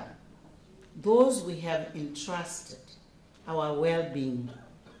as well. those we have entrusted our well-being,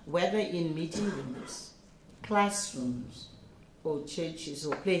 whether in meeting rooms, classrooms, or churches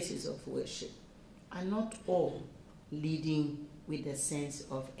or places of worship, are not all leading with a sense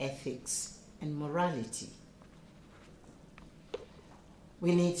of ethics and morality.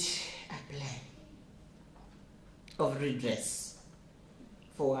 We need a plan of redress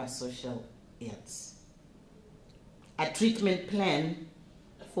for our social ills, a treatment plan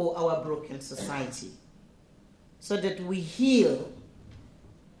for our broken society, so that we heal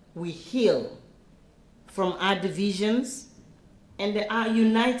from our divisions and are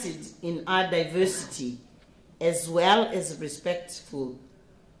united in our diversity, as well as respectful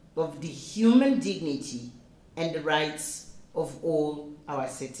of the human dignity and the rights of all our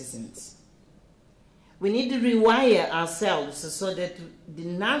citizens. We need to rewire ourselves so that the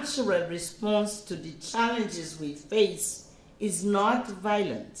natural response to the challenges we face is not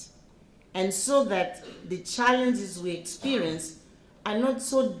violent, and so that the challenges we experience are not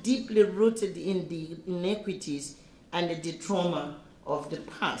so deeply rooted in the inequities and the trauma of the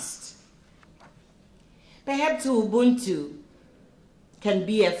past. Perhaps Ubuntu can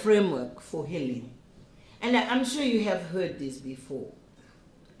be a framework for healing. And I'm sure you have heard this before.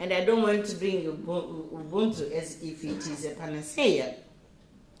 And I don't want to bring Ubuntu as if it is a panacea.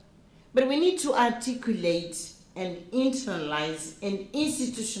 But we need to articulate and internalize and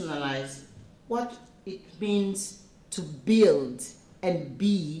institutionalize what it means to build and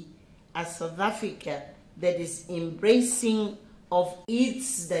be a South Africa that is embracing of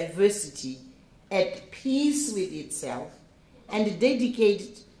its diversity, at peace with itself, and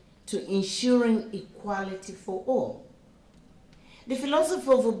dedicated to ensuring equality for all. The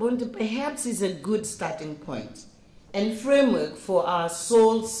philosophy of Ubuntu perhaps is a good starting point and framework for our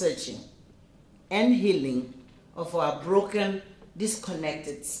soul searching and healing of our broken,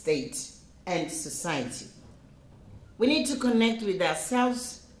 disconnected state and society. We need to connect with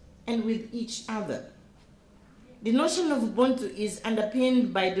ourselves and with each other. The notion of Ubuntu is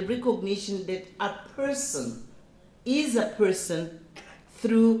underpinned by the recognition that a person is a person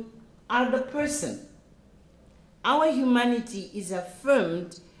through other person. Our humanity is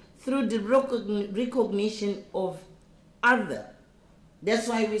affirmed through the recognition of other. That's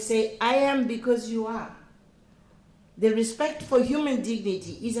why we say, I am because you are. The respect for human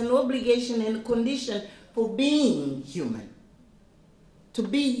dignity is an obligation and condition for being human. To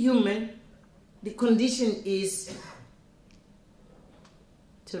be human, the condition is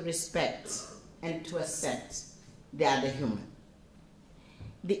to respect and to accept the other human.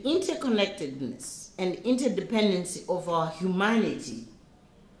 The interconnectedness and interdependency of our humanity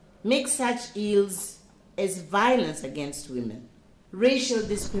makes such ills as violence against women, racial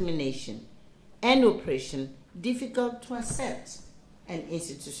discrimination, and oppression difficult to accept and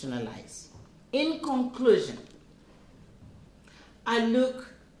institutionalize. In conclusion, I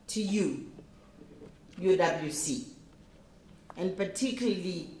look to you, UWC, and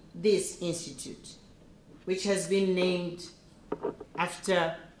particularly this institute, which has been named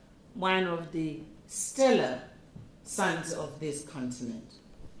after one of the stellar sons of this continent,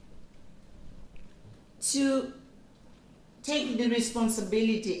 to take the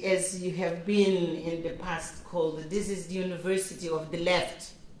responsibility, as you have been in the past called, this is the University of the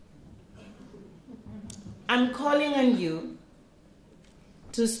Left. I'm calling on you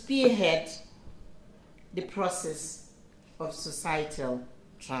to spearhead the process of societal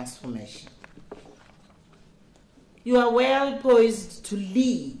transformation. You are well poised to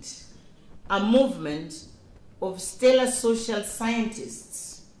lead a movement of stellar social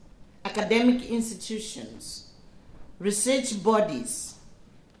scientists, academic institutions, research bodies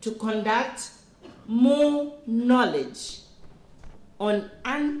to conduct more knowledge on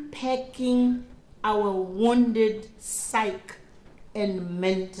unpacking our wounded psyche and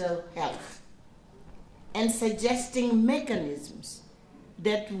mental health, and suggesting mechanisms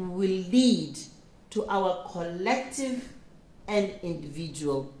that will lead to our collective and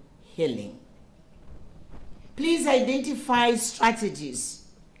individual healing. Please identify strategies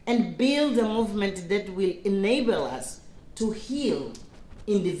and build a movement that will enable us to heal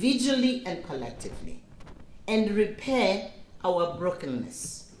individually and collectively and repair our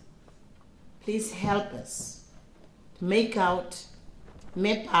brokenness. Please help us map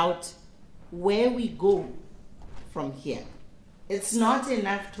out where we go from here. It's not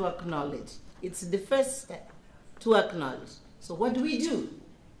enough to acknowledge. It's the first step to acknowledge. So what do we do?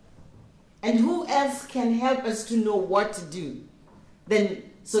 And who else can help us to know what to do than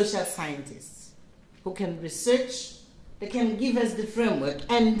social scientists who can research, they can give us the framework,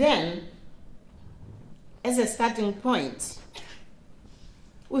 and then, as a starting point,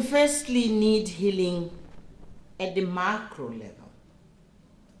 We firstly need healing at the macro level,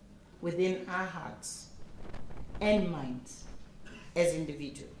 within our hearts and minds as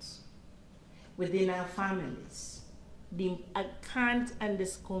individuals, within our families. I can't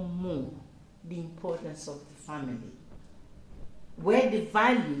underscore more the importance of the family, where the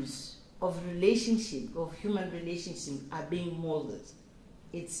values of relationship, of human relationship, are being molded.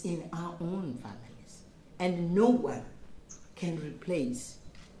 It's in our own families, and no one can replace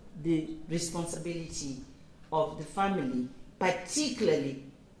the responsibility of the family, particularly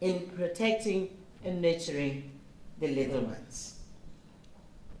in protecting and nurturing the little ones.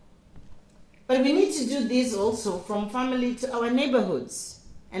 But we need to do this also from family to our neighborhoods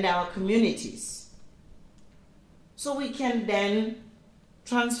and our communities, so we can then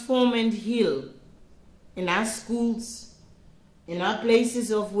transform and heal in our schools, in our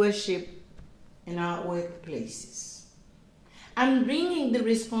places of worship, in our workplaces. I'm bringing the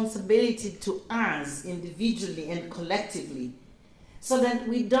responsibility to us individually and collectively, so that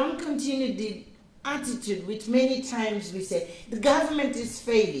we don't continue the attitude which many times we say, the government is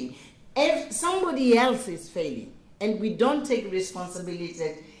failing, if somebody else is failing, and we don't take responsibility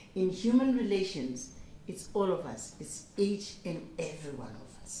that in human relations, it's all of us, it's each and every one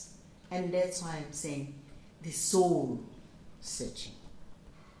of us. And that's why I'm saying the soul searching.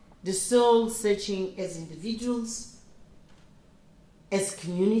 The soul searching as individuals, as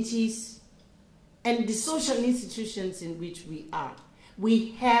communities, and the social institutions in which we are.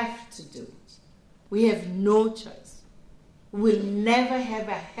 We have to do it. We have no choice. We'll never have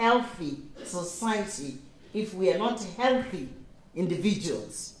a healthy society if we are not healthy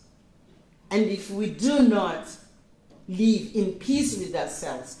individuals. And if we do not live in peace with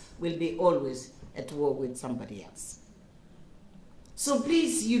ourselves, we'll be always at war with somebody else. So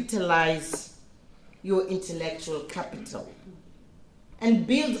please utilize your intellectual capital and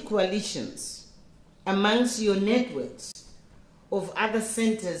build coalitions amongst your networks of other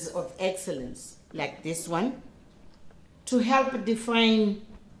centers of excellence like this one to help define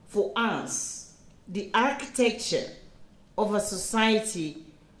for us the architecture of a society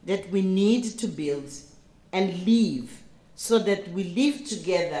that we need to build and live, so that we live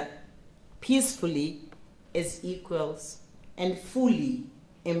together peacefully as equals and fully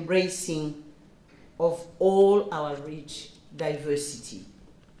embracing of all our rich diversity.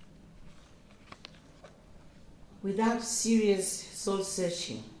 Without serious soul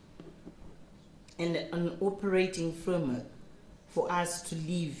searching and an operating framework for us to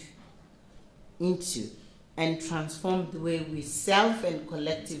live into and transform the way we self and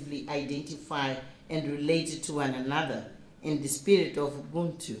collectively identify and relate to one another in the spirit of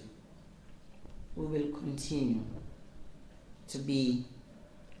Ubuntu, we will continue to be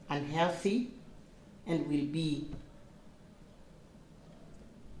unhealthy and will be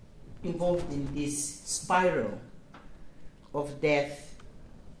involved in this spiral of death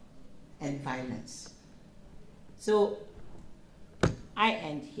and violence. So I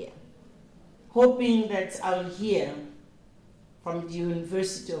end here, hoping that I'll hear from the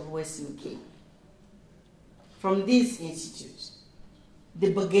University of Western Cape, from this institute,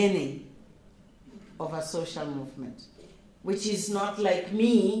 the beginning of a social movement, which is not like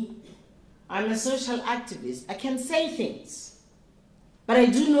me. I'm a social activist. I can say things, but I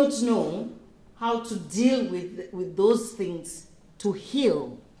do not know how to deal with those things to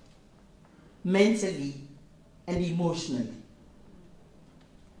heal mentally and emotionally.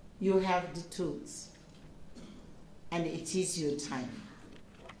 You have the tools, and it is your time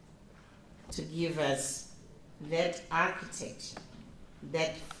to give us that architecture,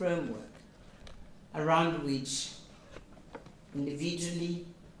 that framework around which individually,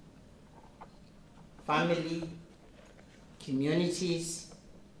 family, communities,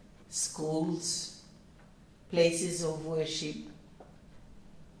 schools, places of worship,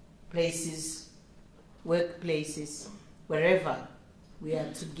 places, workplaces, wherever we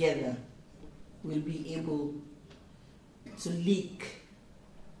are together, we'll be able to lick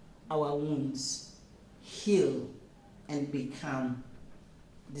our wounds, heal, and become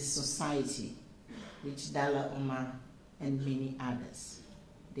the society which Dullah Omar and many others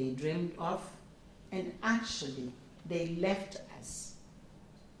they dreamed of, and actually they left us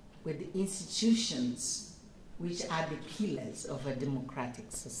with the institutions which are the pillars of a democratic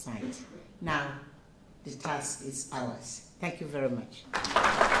society. Now, the task is ours. Thank you very much.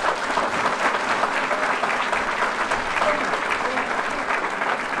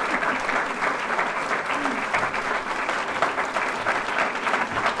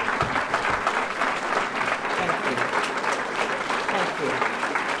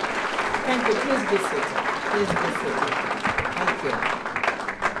 Thank you. Please be seated. Please be seated. Thank you.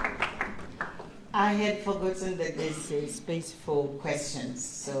 I had forgotten that there's a space for questions,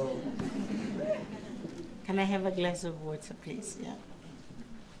 so can I have a glass of water, please? Yeah.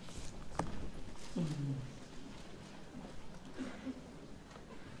 Mm-hmm.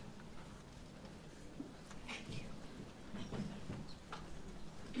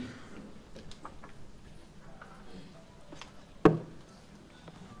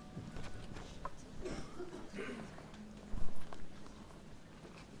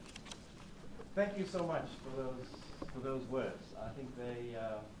 Thank you so much for those words. I think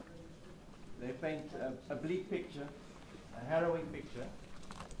they paint a bleak picture, a harrowing picture,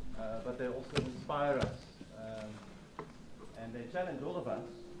 but they also inspire us, and they challenge all of us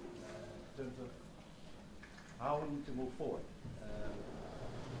in terms of how we need to move forward.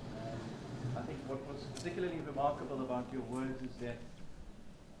 I think what was particularly remarkable about your words is that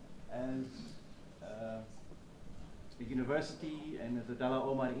as the university and as the Dullah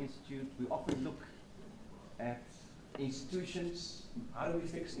Omar Institute, we often look at institutions. How do we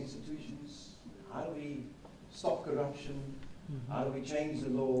fix institutions? How do we stop corruption? Mm-hmm. How do we change the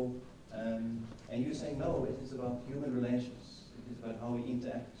law? And you say, no, it is about human relations. It is about how we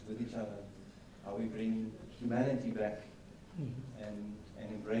interact with each other, how we bring humanity back, mm-hmm. and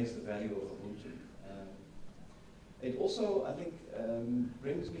embrace the value of Ubuntu. It also, I think,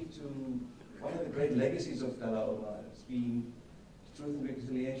 brings me to one of the great legacies of Dullah Omar has been the Truth and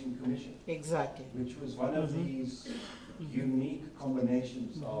Reconciliation Commission. Exactly. Which was one of mm-hmm. these mm-hmm. unique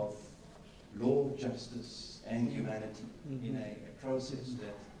combinations mm-hmm. of law, justice, and humanity mm-hmm. in a process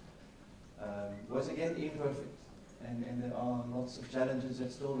that was again imperfect. And there are lots of challenges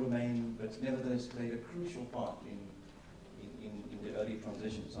that still remain, but nevertheless played a crucial part in the early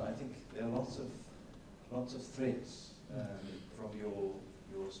transition. So I think there are lots of threads from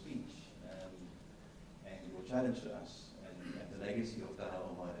your speech. And your challenge to us, and the legacy of Dullah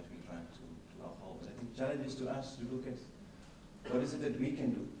Omar that we try to uphold. I think challenges to us to look at what is it that we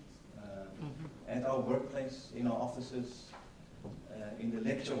can do mm-hmm. at our workplace, in our offices, in the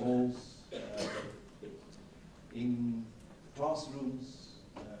lecture halls, in classrooms,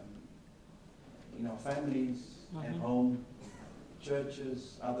 in our families, mm-hmm. at home,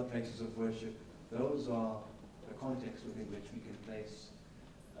 churches, other places of worship. Those are the contexts within which we can place,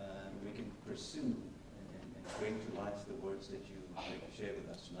 we can pursue bring to life the words that you share with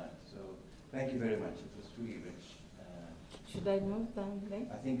us tonight. So thank you very much. It was truly rich. Should I move down there?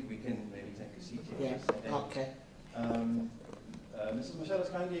 I think we can maybe take a seat here. Yeah. Okay. Mrs. Machel has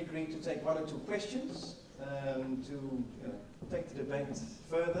kindly agreed to take one or two questions to take the debate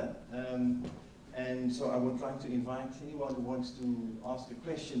further. And so I would like to invite anyone who wants to ask a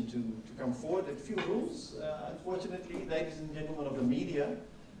question to come forward. There are a few rules. Unfortunately, ladies and gentlemen of the media,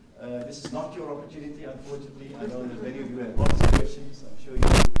 this is not your opportunity, unfortunately. I know that many of you have lots of questions, I'm sure you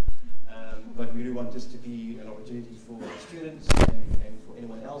do. But we really want this to be an opportunity for students and for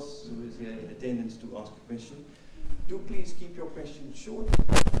anyone else who is here in attendance to ask a question. Do please keep your questions short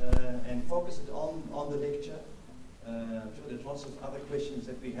and focus it on the lecture. I'm sure there's lots of other questions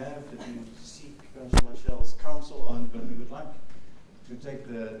that we have that we seek Graça Machel's counsel on, but we would like to take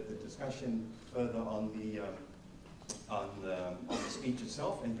the discussion further on the speech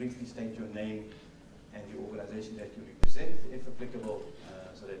itself, and briefly state your name and the organization that you represent, if applicable,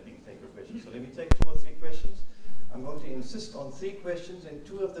 so that we can take your questions. So let me take 2 or 3 questions. I'm going to insist on 3 questions, and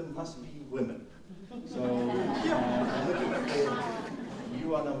 2 of them must be women. So I'm looking for,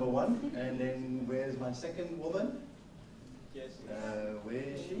 you are number 1, and then where's my second woman? Yes. Where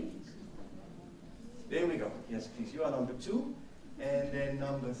is she? There we go. Yes, please. You are number 2, and then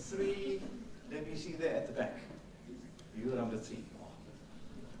number 3. Let me see there at the back. You are number 3.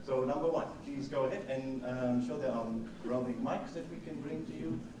 So number 1, please go ahead, and I'm sure there are roving mics that we can bring to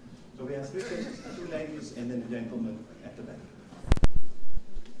you. So we have 3 questions, 2 ladies, and then a gentleman at the back.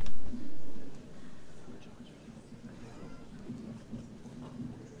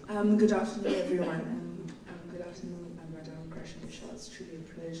 Good afternoon, everyone. Good afternoon, Madam Graça Machel. It's truly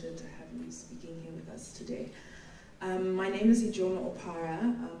a pleasure to have you speaking here with us today. My name is Dullah Opara.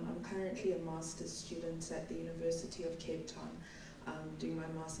 I'm currently a master's student at the University of Cape Town, doing my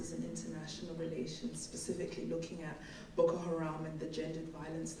master's in international relations, specifically looking at Boko Haram and the gendered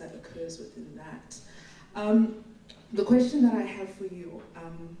violence that occurs within that. The question that I have for you,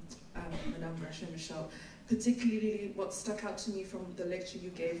 Madame Graça Machel, particularly what stuck out to me from the lecture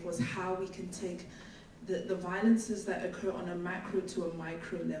you gave was how we can take the violences that occur on a macro to a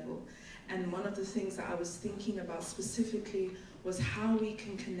micro level. And one of the things that I was thinking about specifically was how we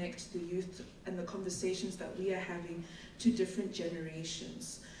can connect the youth and the conversations that we are having to different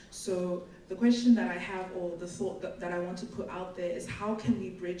generations. So the question that I have, or the thought that I want to put out there, is how can we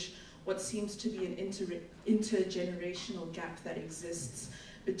bridge what seems to be an intergenerational gap that exists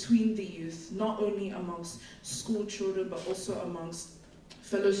between the youth, not only amongst school children, but also amongst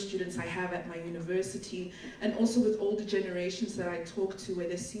fellow students I have at my university, and also with older generations that I talk to, where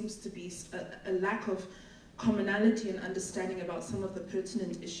there seems to be a lack of commonality and understanding about some of the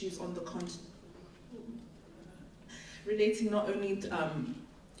pertinent issues on the continent, relating not only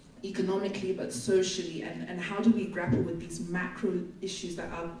economically but socially, and how do we grapple with these macro issues that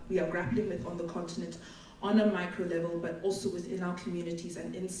we are grappling with on the continent on a micro level, but also within our communities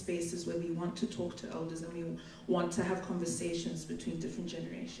and in spaces where we want to talk to elders and we want to have conversations between different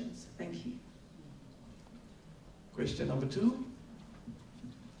generations. Thank you. Question number 2.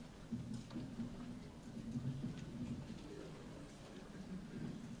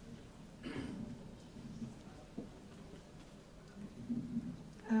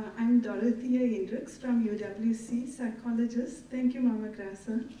 I'm Dorothea Hendricks from UWC, psychologist. Thank you, Mama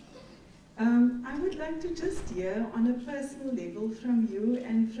Graça. I would like to just hear on a personal level from you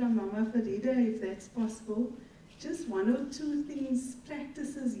and from Mama Farida, if that's possible, just 1 or 2 things,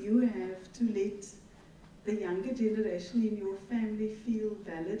 practices you have to let the younger generation in your family feel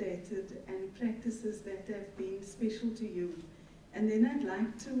validated, and practices that have been special to you. And then I'd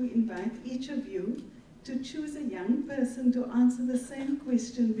like to invite each of you to choose a young person to answer the same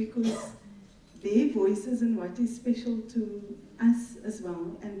question, because their voices and what is special to us as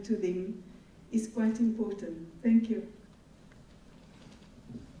well and to them is quite important. Thank you.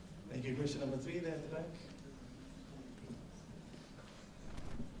 Thank you. Question number 3 there at the back.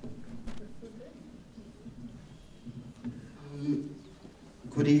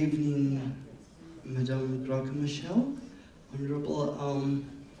 Good evening, Madame Graça Machel, Honorable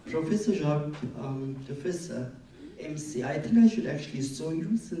Professor Jacques, Professor MC. I think I should actually saw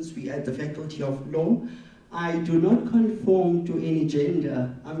you, since we are at the Faculty of Law. I do not conform to any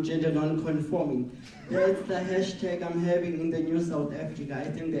gender. I'm gender non-conforming. That's the hashtag I'm having in the New South Africa.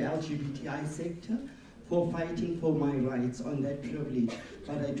 I think the LGBTI sector for fighting for my rights on that privilege.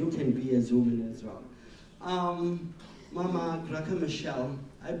 But I can be a woman as well. Mama Graça Machel,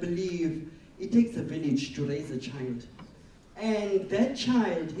 I believe it takes a village to raise a child. And that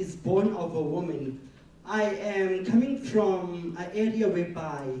child is born of a woman. I am coming from an area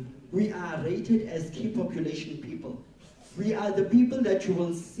whereby we are rated as key population people. We are the people that you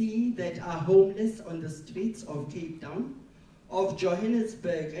will see that are homeless on the streets of Cape Town, of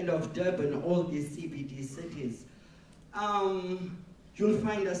Johannesburg, and of Durban, all these CBD cities. You'll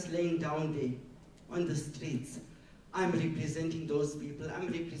find us laying down there on the streets. I'm representing those people. I'm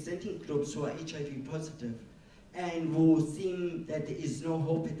representing groups who are HIV positive and who seem that there is no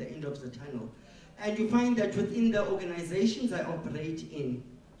hope at the end of the tunnel. And you find that within the organizations I operate in,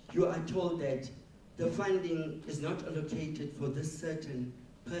 you are told that the funding is not allocated for this certain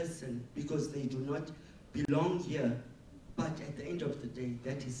person because they do not belong here. But at the end of the day,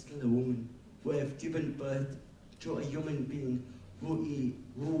 that is still a woman who have given birth to a human being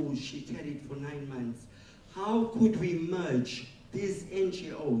who she carried for 9 months. How could we merge these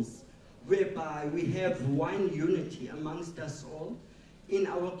NGOs whereby we have one unity amongst us all in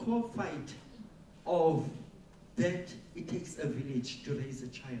our core fight of that it takes a village to raise a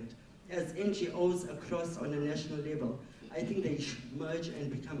child? As NGOs across on a national level, I think they should merge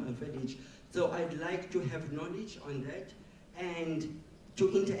and become a village. So I'd like to have knowledge on that and to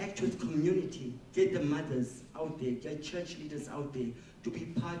interact with community, get the mothers out there, get church leaders out there to be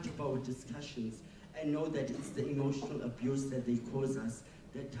part of our discussions and know that it's the emotional abuse that they cause us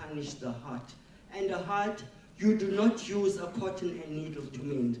that tarnish the heart. And the heart, you do not use a cotton and needle to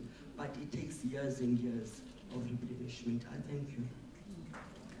mend, but it takes years and years of replenishment. I thank you.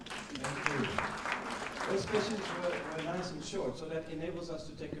 Thank you. Those questions were nice and short, so that enables us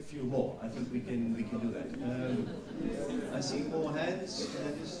to take a few more. I think we can do that. I see more hands.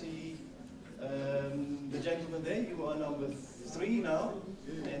 Let us see the gentleman there. You are number 3 now,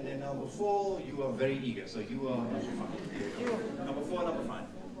 and then number 4. You are very eager, so you are number 5. Number 4, number 5.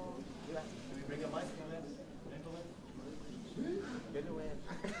 Can we bring a mic for that gentleman? Get away.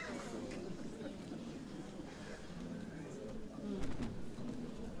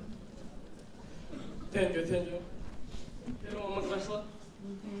 Thank you. Hello, Mama Graça.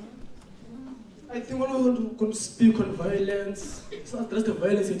 I think when we want to speak on violence, let's address the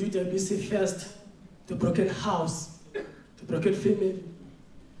violence in UWC first. The broken house, the broken family,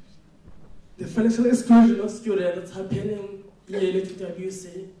 the financial exclusion of students that's happening yearly to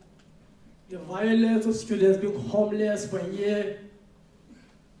UWC, the violence of students being homeless for a year,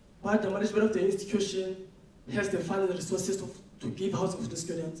 but the management of the institution has the funds and resources to give housing for the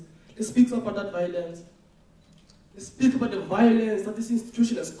students. It speaks about that violence. They speak about the violence that this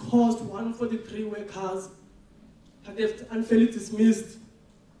institution has caused 143 workers that they've unfairly dismissed.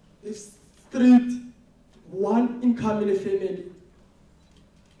 They've stripped one income in a family.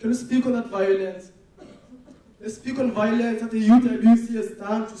 Can you speak on that violence? They speak on violence that the UWC has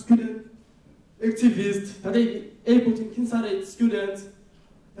done to student activists, that they able to incarcerate students,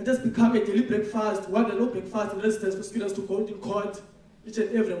 that has become a daily breakfast, while there are no breakfast in residence for students to go to court each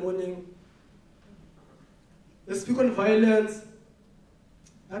and every morning. They speak on violence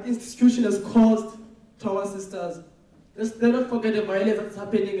that institution has caused to our sisters. Let's not forget the violence that's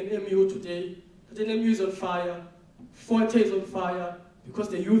happening in MU today. That MU is on fire, Forte is on fire, because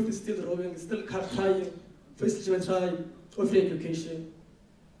the youth is still rowing, is still trying for its legitimate of free education.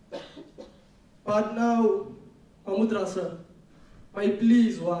 But now, Mamudrasa, my plea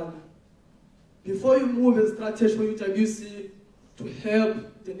is one. Before you move a strategy for UWC to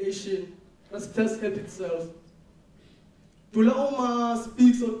help the nation, let's first help itself. Dullah Omar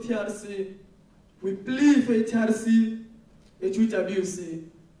speaks of TRC. We plead for a TRC at UWC.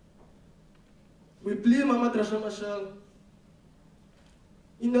 We plead, Mama Graça Machel,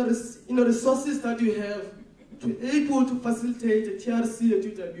 in the resources that you have, to be able to facilitate a TRC at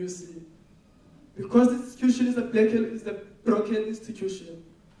UWC. Because the institution is a broken institution.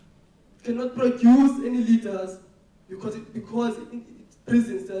 It cannot produce any leaders because it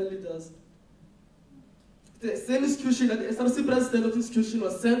prisons their leaders. The same institution that the SRC president of the institution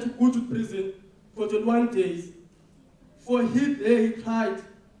was sent to go to prison for 21 days. For him there, he cried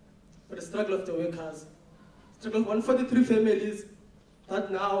for the struggle of the workers. Struggle of 143 families that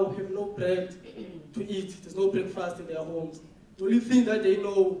now have no bread to eat. There's no breakfast in their homes. The only thing that they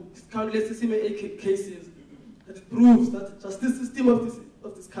know is countless CMA cases that it proves that the justice system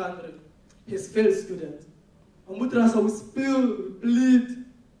of this country has failed students. Amudrasa will spill, bleed,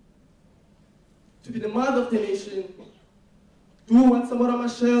 to be the mother of the nation, do what Samora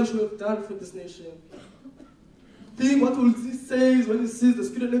Machel should have done for this nation. Think what will he say when he sees the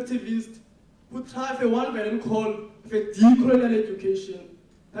student activists who try for one violin call for decolonial education,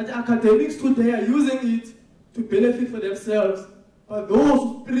 that the academics today are using it to benefit for themselves, but those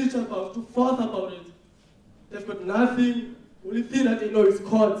who preach about, to forth about it, they've got nothing. The only thing that they know is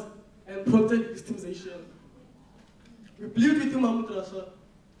court and protect victimization. We plead with you, Mamudrasa.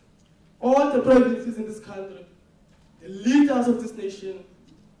 All the provinces in this country, the leaders of this nation,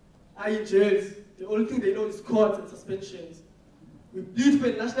 are in jails. The only thing they know is court and suspensions. We plead for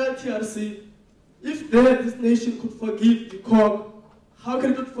a national TRC. If this nation could forgive the COG, how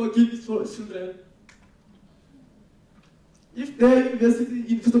can it not forgive its children? If their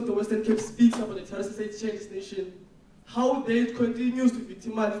University of the Western Cape speaks about the TRC say change this nation, how they continues to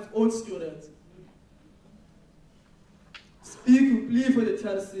victimize its own students? Speak and plead for the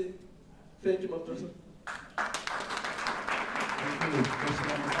TRC. Thank you, my brother. Thank you. Question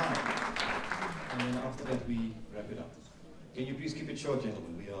number 5. And then after that, we wrap it up. Can you please keep it short,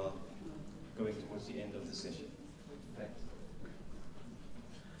 gentlemen? We are going towards the end of the session. Thanks.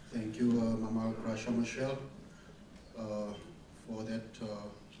 Thank you, Mama Graça Machel, for that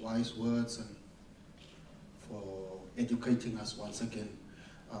wise words and for educating us once again.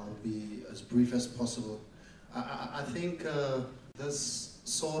 I'll be as brief as possible. I think this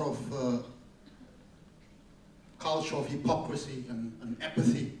sort of culture of hypocrisy and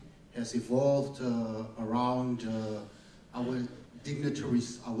apathy has evolved around our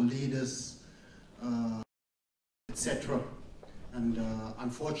dignitaries, our leaders, etc. And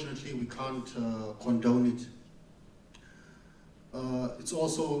unfortunately, we can't condone it.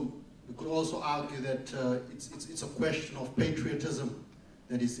 We could also argue that it's a question of patriotism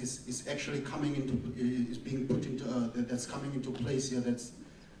that is actually coming into, is being put into, that's coming into place here. That's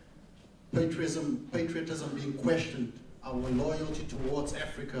patriotism being questioned, our loyalty towards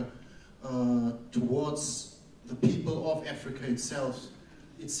Africa, towards the people of Africa itself,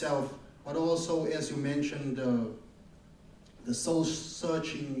 but also, as you mentioned, the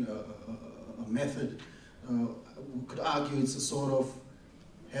soul-searching method. We could argue it's a sort of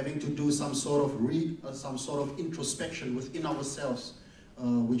having to do some sort of introspection within ourselves,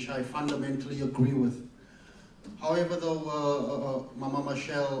 which I fundamentally agree with. However, though, Mama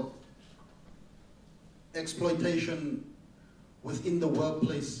Machel, exploitation within the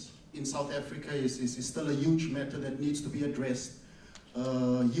workplace in South Africa is still a huge matter that needs to be addressed.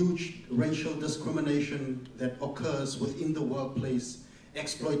 Huge racial discrimination that occurs within the workplace,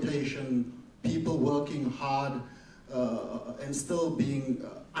 exploitation, people working hard and still being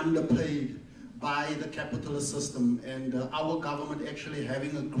underpaid by the capitalist system, and our government actually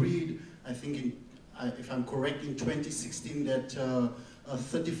having agreed, I think, if I'm correct, in 2016 that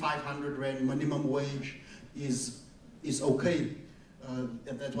 3,500 Rand minimum wage is okay.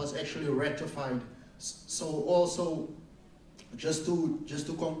 That was actually ratified. So also, just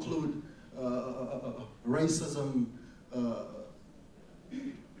to conclude, racism,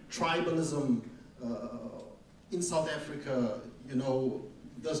 tribalism in South Africa, you know,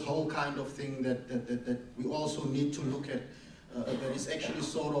 this whole kind of thing that we also need to look at, that is actually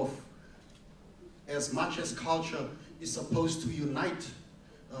sort of, as much as culture is supposed to unite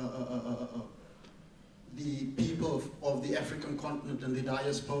the people of the African continent and the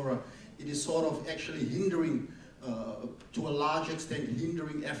diaspora, it is sort of actually hindering, to a large extent,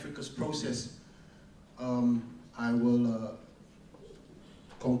 hindering Africa's process. I will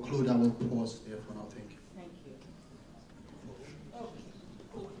conclude. I will pause there for now. Thank you. Thank you. Okay,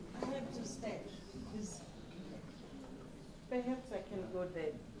 cool. I have to stand. Perhaps I can go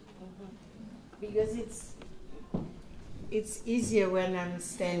there. Because it's easier when I'm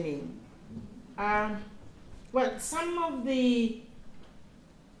standing. Well, some of the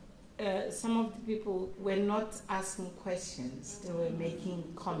people were not asking questions; they were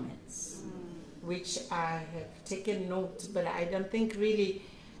making comments, which I have taken note. But I don't think really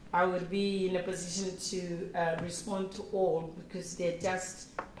I would be in a position to respond to all, because they're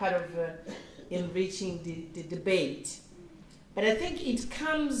just part of enriching the debate. But I think it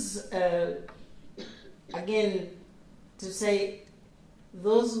comes again to say,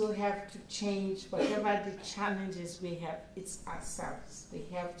 those who have to change whatever the challenges we have, it's ourselves. We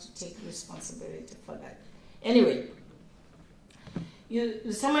have to take responsibility for that. Anyway,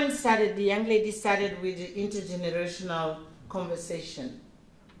 the young lady started with the intergenerational conversation.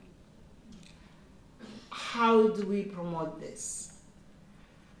 How do we promote this?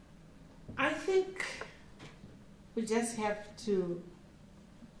 I think we just have to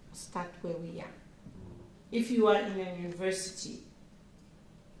start where we are. If you are in a university,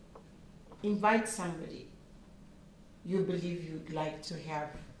 invite somebody you believe you'd like to have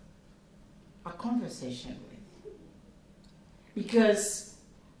a conversation with. Because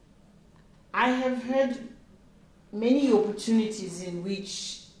I have heard many opportunities in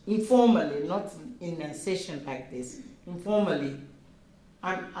which, informally, not in a session like this, informally,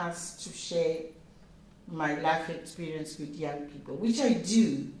 I'm asked to share my life experience with young people, which I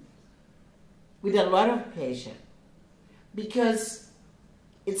do with a lot of pleasure, because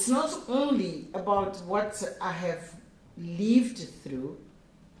it's not only about what I have lived through,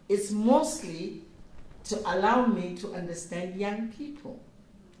 it's mostly to allow me to understand young people.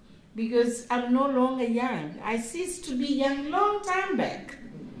 Because I'm no longer young. I ceased to be young long time back.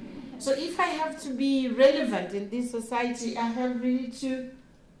 So if I have to be relevant in this society, I have really to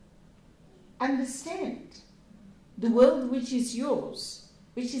understand the world which is yours,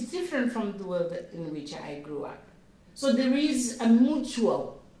 which is different from the world in which I grew up. So there is a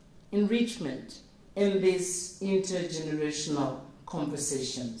mutual enrichment in these intergenerational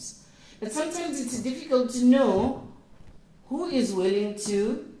conversations. But sometimes it's difficult to know who is willing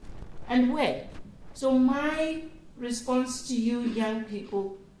to and where. So my response to you young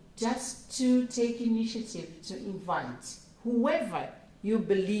people, just to take initiative to invite whoever you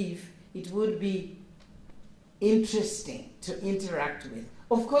believe it would be interesting to interact with.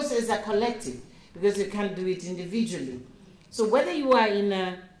 Of course, as a collective, because you can't do it individually. So whether you are in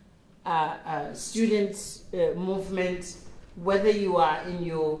a student movement, whether you are in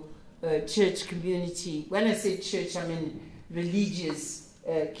your church community, when I say church, I mean religious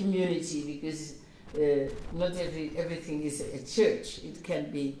community, because not everything is a church. It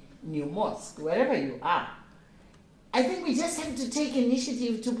can be new mosque, wherever you are. I think we just have to take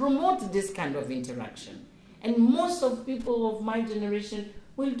initiative to promote this kind of interaction. And most of people of my generation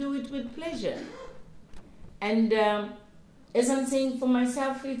will do it with pleasure. And as I'm saying for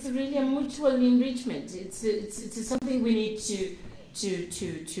myself, it's really a mutual enrichment. It's something we need to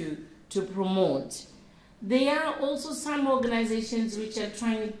promote. There are also some organizations which are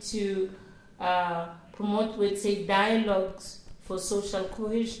trying to promote, let's say, dialogues for social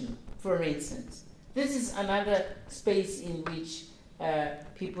cohesion, for instance. This is another space in which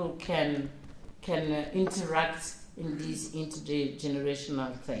people can interact in this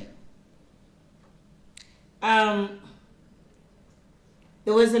intergenerational thing.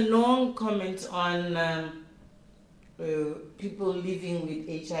 There was a long comment on people living with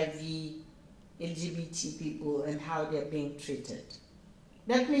HIV, LGBT people, and how they're being treated.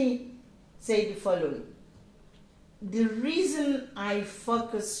 Let me say the following. The reason I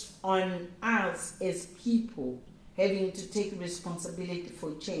focus on us as people having to take responsibility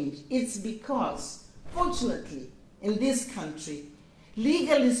for change, it's because, fortunately, in this country,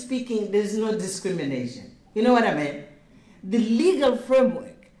 legally speaking, there's no discrimination. You know what I mean? The legal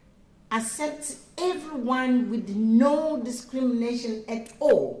framework accepts everyone with no discrimination at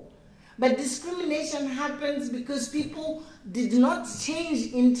all. But discrimination happens because people did not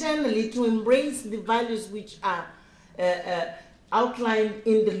change internally to embrace the values which are outlined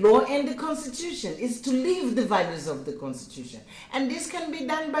in the law and the Constitution. Is to live the values of the Constitution. And this can be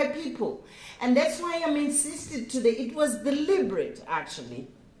done by people. And that's why I'm insisted today. It was deliberate, actually,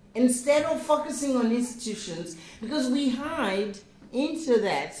 instead of focusing on institutions, because we hide into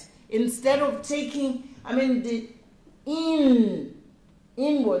that instead of taking, the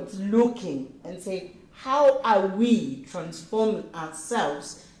inwards looking and say, how are we transforming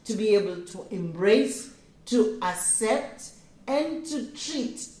ourselves to be able to embrace, to accept, and to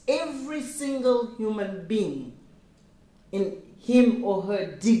treat every single human being in him or her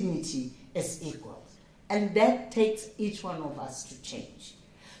dignity as equals. And that takes each one of us to change.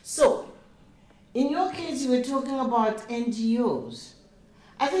 So, in your case, you were talking about NGOs.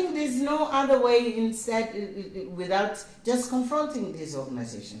 I think there's no other way instead without just confronting these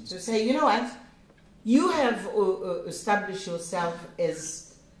organizations to say, you know what, you have established yourself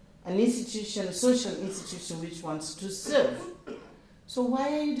as an institution, a social institution which wants to serve. So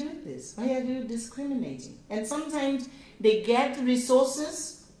why are you doing this? Why are you discriminating? And sometimes they get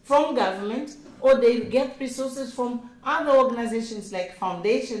resources from government, or they get resources from other organizations like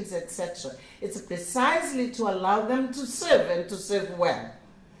foundations, etc. It's precisely to allow them to serve and to serve well.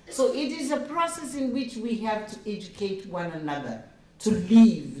 So it is a process in which we have to educate one another to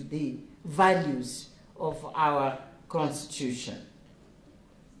live the values of our Constitution.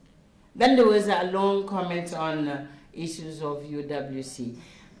 Then there was a long comment on issues of UWC.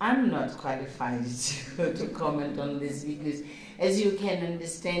 I'm not qualified to comment on this because, as you can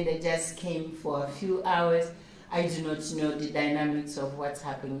understand, I just came for a few hours. I do not know the dynamics of what's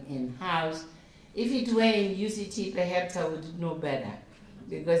happening in-house. If it were in UCT, perhaps I would know better,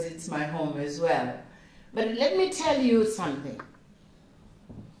 because it's my home as well. But let me tell you something.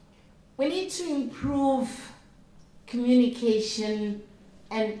 We need to improve communication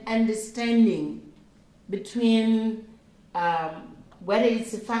and understanding between whether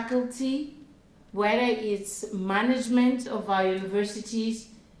it's the faculty, whether it's management of our universities,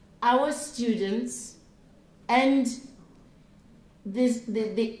 our students, and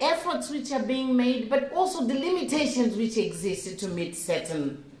the efforts which are being made, but also the limitations which exist to meet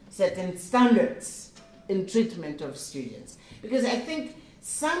certain standards in treatment of students. Because I think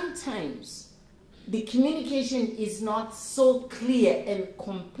sometimes the communication is not so clear and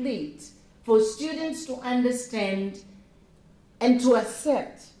complete for students to understand and to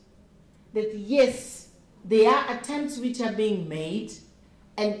accept that yes, there are attempts which are being made,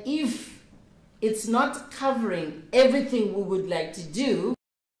 and if it's not covering everything we would like to do,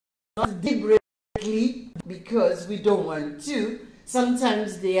 not deliberately because we don't want to,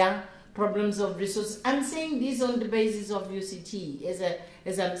 sometimes there are problems of resources. I'm saying this on the basis of UCT,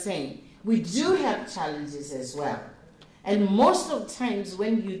 as I'm saying. We do have challenges as well. And most of the times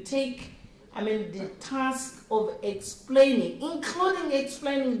when you take the task of explaining, including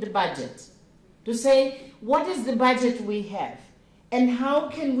explaining the budget, to say, what is the budget we have? And how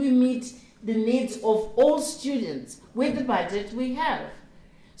can we meet the needs of all students with the budget we have?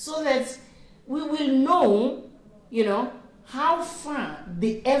 So that we will know, how far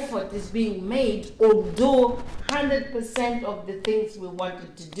the effort is being made, although 100% of the things we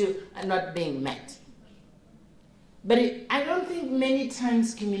wanted to do are not being met. But I don't think many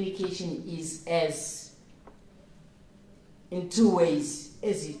times communication is as in two ways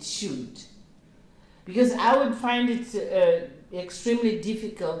as it should. Because I would find it extremely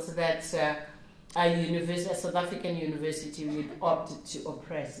difficult that a South African university would opt to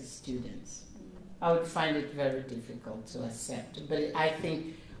oppress its students. I would find it very difficult to accept. But I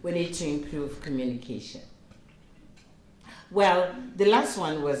think we need to improve communication. Well, the last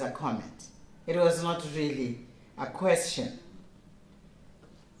one was a comment. It was not really a question.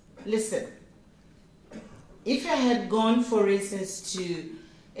 Listen, if I had gone, for instance, to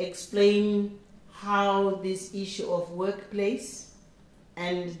explain how this issue of workplace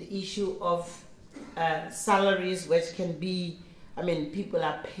and the issue of salaries, which can be, people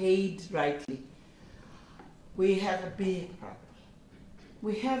are paid rightly, we have a big problem.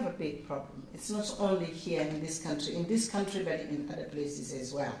 We have a big problem. It's not only here in this country, but in other places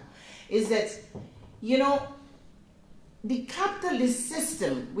as well. Is that, the capitalist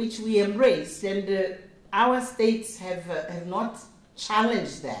system which we embrace, and our states have not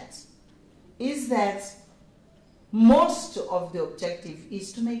challenged that, is that most of the objective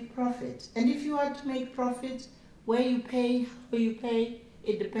is to make profit. And if you are to make profit, where you pay, how you pay,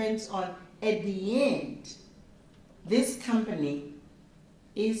 it depends on, at the end, this company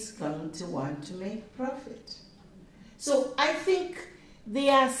is going to want to make profit. So I think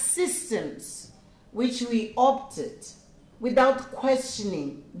there are systems which we opted without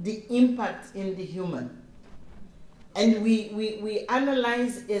questioning the impact in the human. And we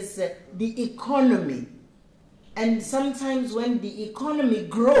analyze as the economy. And sometimes when the economy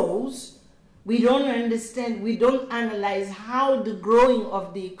grows, we don't understand, we don't analyze how the growing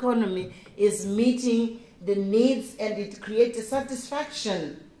of the economy is meeting the needs, and it creates a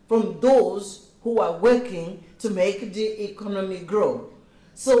satisfaction from those who are working to make the economy grow.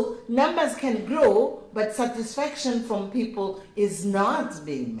 So numbers can grow, but satisfaction from people is not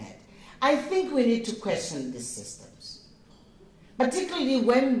being met. I think we need to question these systems, particularly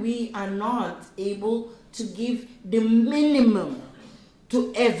when we are not able to give the minimum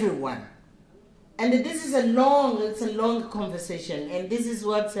to everyone. And this is it's a long conversation, and this is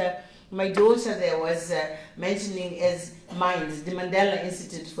what my daughter there was mentioning as MINDS, the Mandela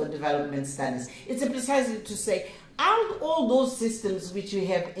Institute for Development Studies. It's precisely to say, are all those systems which we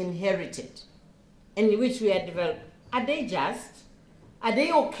have inherited and which we have developed, are they just? Are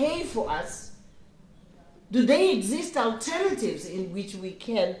they okay for us? Do they exist alternatives in which we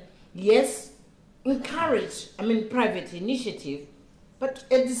can, yes, encourage, private initiative, but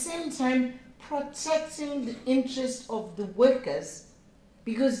at the same time protecting the interest of the workers,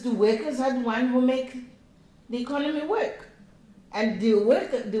 because the workers are the ones who make the economy work. And the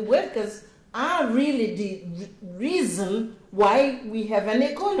workers are really the reason why we have an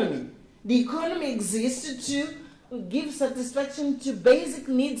economy. The economy exists to give satisfaction to basic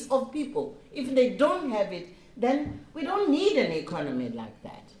needs of people. If they don't have it, then we don't need an economy like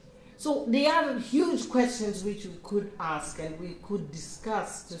that. So there are huge questions which we could ask and we could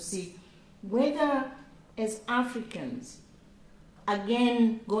discuss to see whether, as Africans,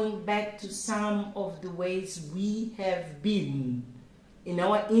 again, going back to some of the ways we have been in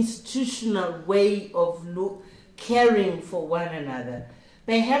our institutional way of caring for one another,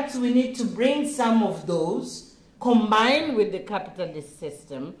 perhaps we need to bring some of those, combine with the capitalist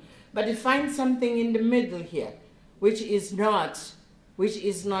system, but to find something in the middle here, which is not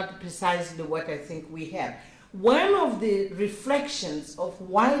precisely what I think we have. One of the reflections of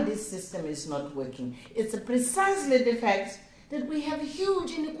why this system is not working is precisely the fact that we have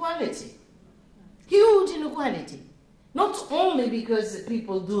huge inequality. Huge inequality. Not only because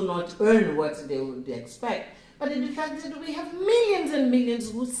people do not earn what they would expect, but in the fact that we have millions and millions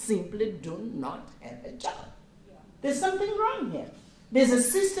who simply do not have a job. There's something wrong here. There's a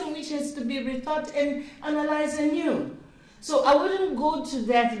system which has to be rethought and analyzed anew. So I wouldn't go to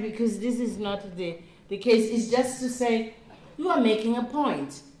that because this is not the case. It's just to say, you are making a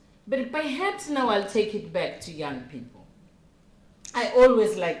point. But perhaps now I'll take it back to young people. I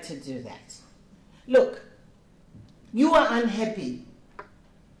always like to do that. Look, you are unhappy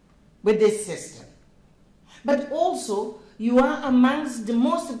with this system. But also, you are amongst the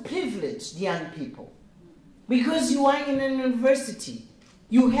most privileged young people. Because you are in an university.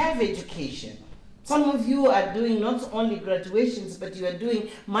 You have education. Some of you are doing not only graduations, but you are doing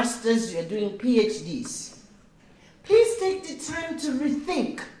masters, you are doing PhDs. Please take the time to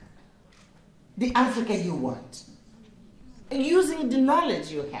rethink the Africa you want. Using the knowledge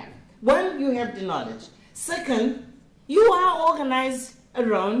you have. One, you have the knowledge. Second, you are organized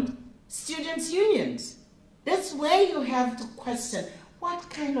around students' unions. That's where you have to question what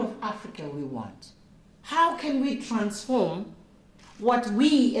kind of Africa we want. How can we transform what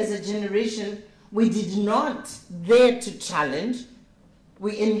we as a generation we did not dare to challenge?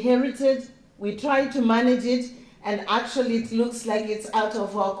 We inherited, we tried to manage it, and actually it looks like it's out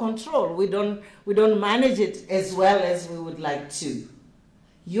of our control. We don't manage it as well as we would like to.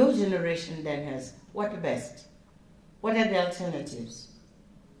 Your generation then has what best? What are the alternatives?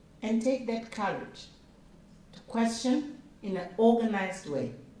 And take that courage to question in an organized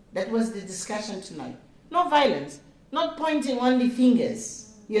way. That was the discussion tonight. No violence, not pointing only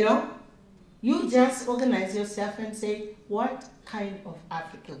fingers, you know? You just organize yourself and say, what kind of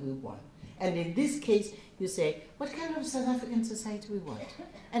Africa we want? And in this case, you say, what kind of South African society we want?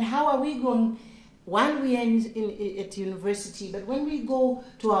 And how are we going, while we are at university, but when we go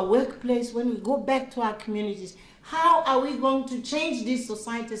to our workplace, when we go back to our communities, how are we going to change this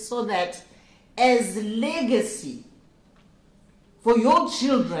society so that as legacy for your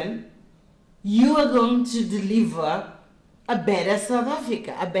children, you are going to deliver a better South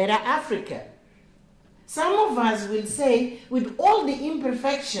Africa, a better Africa? Some of us will say, with all the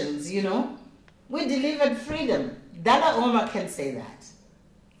imperfections, you know, we delivered freedom. Dullah Omar can say that.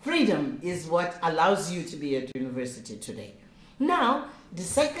 Freedom is what allows you to be at university today. Now, the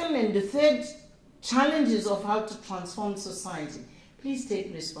second and the third challenges of how to transform society. Please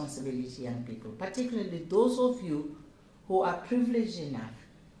take responsibility, young people, particularly those of you who are privileged enough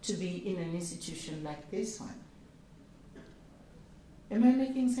to be in an institution like this one. Am I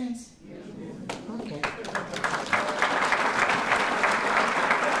making sense? Okay.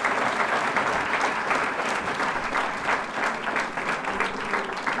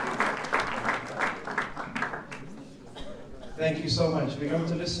 Thank you so much. We're going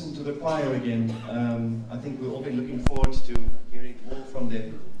to listen to the choir again. I think we'll all be looking forward to hearing more from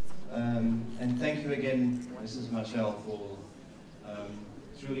them. And thank you again, Mrs. Machel, for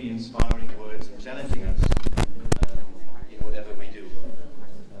truly inspiring words and challenging us in whatever we do.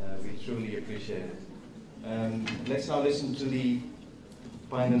 We truly appreciate it. Let's now listen to the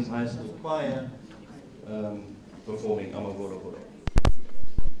Finance High School Choir performing Amagolo Golo.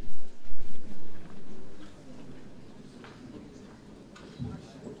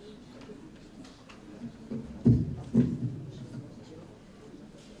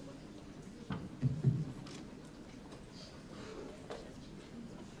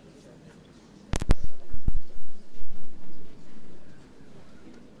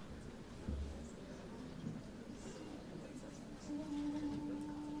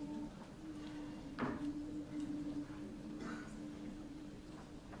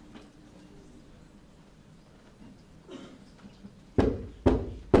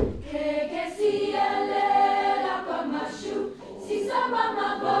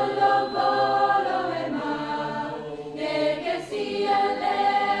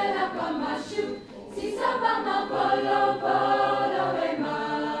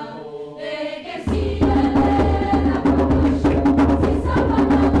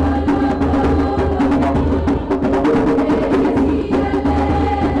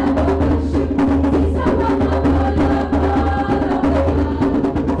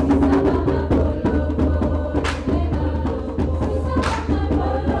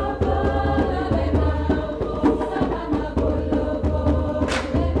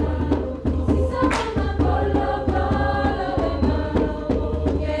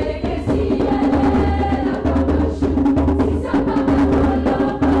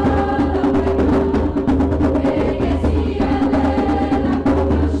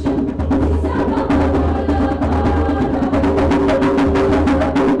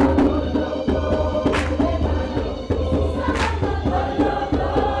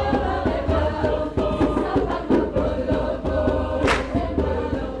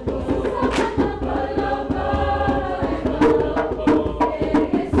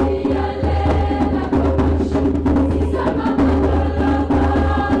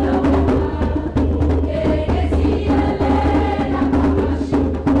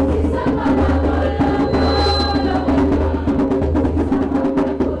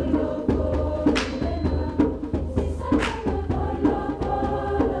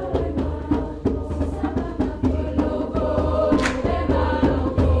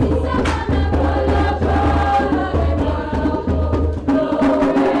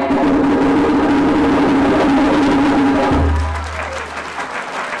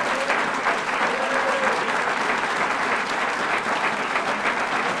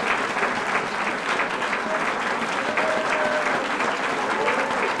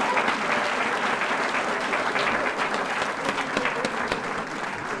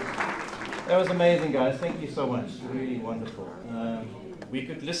 That was amazing, guys. Thank you so much. Really wonderful. We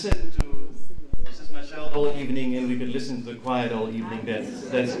could listen to Mrs. Machel all evening, and we could listen to the choir all evening.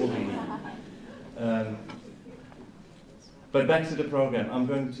 That's all we need. But back to the program. I'm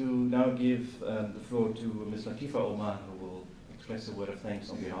going to now give the floor to Ms. Dullah Omar, who will express a word of thanks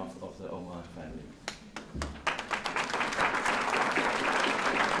on behalf of the Omar family.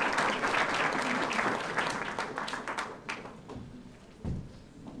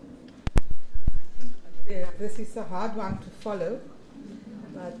 Yeah, this is a hard one to follow,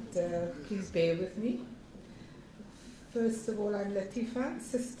 but please bear with me. First of all, I'm Latifa,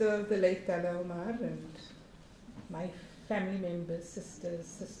 sister of the late Dullah Omar, and my family members,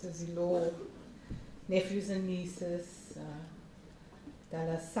 sisters-in-law, nephews and nieces,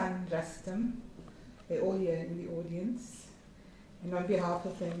 Dullah's son, Rustam, they're all here in the audience. And on behalf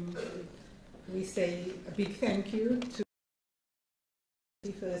of them, we say a big thank you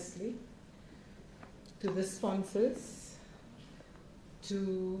to, firstly, to the sponsors,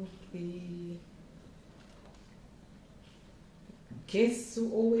 to the guests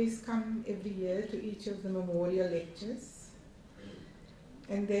who always come every year to each of the memorial lectures,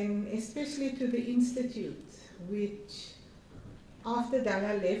 and then especially to the Institute, which after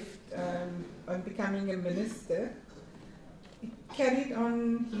Dullah left on becoming a minister, it carried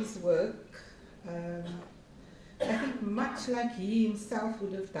on his work I think much like he himself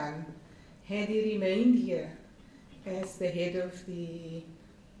would have done had he remained here as the head of the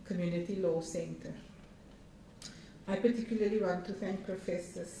Community Law Center. I particularly want to thank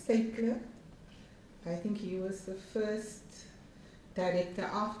Professor Stakler. I think he was the first director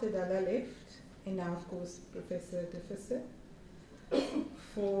after Dullah left, and now of course Professor De Visser,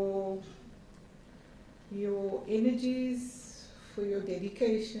 for your energies, for your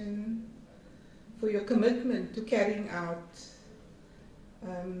dedication, for your commitment to carrying out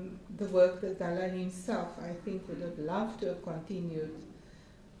the work that Dullah himself, I think, would have loved to have continued,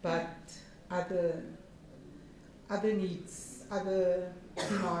 but other needs, other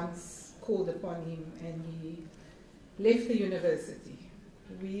demands called upon him, and he left the university.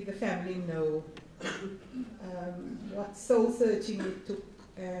 We, the family, know what soul-searching it took,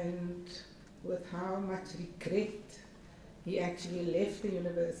 and with how much regret he actually left the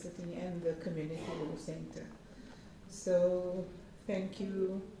university and the Community Law Center. So thank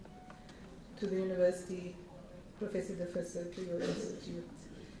you to the university, Professor De Visser, to your institute,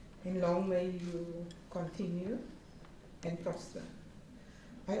 and long may you continue and prosper.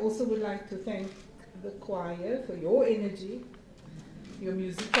 I also would like to thank the choir for your energy, your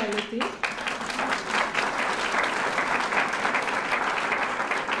musicality.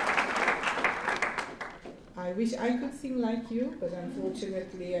 I wish I could sing like you, but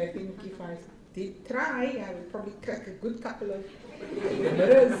unfortunately I think if I did try, I would probably crack a good couple of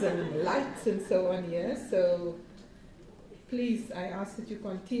mirrors and lights and so on here. So please, I ask that you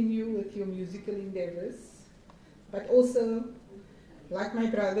continue with your musical endeavors, but also, like my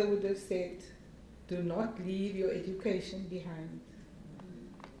brother would have said, do not leave your education behind.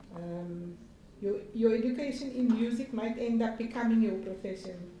 Your education in music might end up becoming your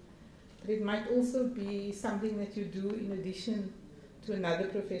profession, but it might also be something that you do in addition to another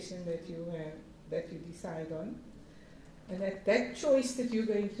profession that you have, that you decide on. And that choice that you're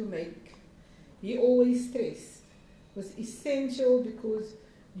going to make, he always stressed, was essential because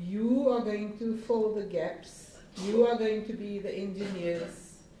you are going to fill the gaps, you are going to be the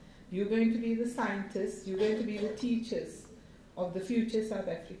engineers, you're going to be the scientists, you're going to be the teachers of the future South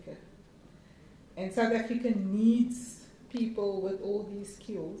Africa. And South Africa needs people with all these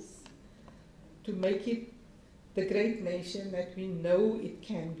skills to make it the great nation that we know it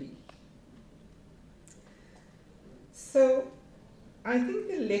can be. So I think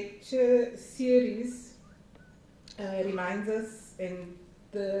the lecture series reminds us, and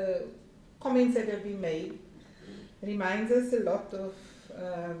the comments that have been made, reminds us a lot of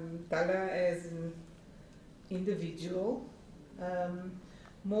Dullah as an individual,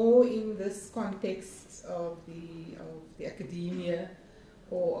 more in this context of the academia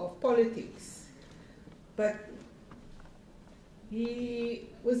or of politics. But he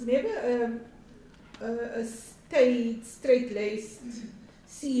was never a staid, straight-laced,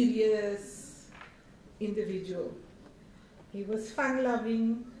 serious individual. He was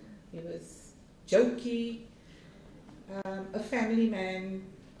fun-loving, he was jokey, a family man.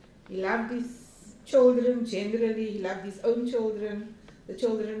 He loved his children generally, he loved his own children, the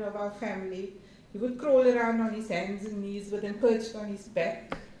children of our family. He would crawl around on his hands and knees with them perched on his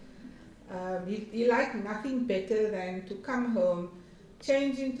back. He liked nothing better than to come home,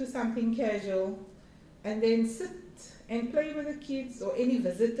 change into something casual, and then sit and play with the kids or any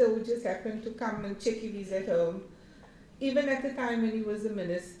visitor who just happened to come and check if he's at home. Even at the time when he was a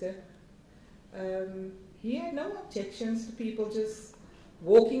minister, he had no objections to people just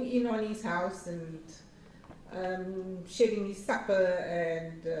walking in on his house and sharing his supper,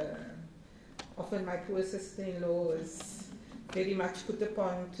 and often my poor sister-in-law was very much put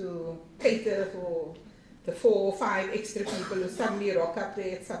upon to cater for the 4 or 5 extra people who suddenly rock up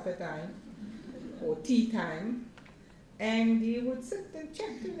there at supper time or tea time, and he would sit and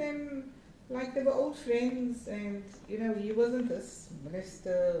chat to them like they were old friends. And you know, he wasn't this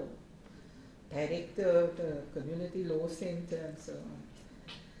minister, director of the Community Law Center and so on.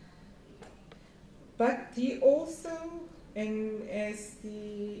 But he also, and as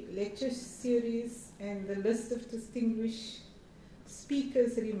the lecture series and the list of distinguished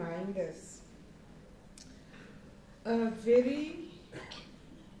speakers remind us, a very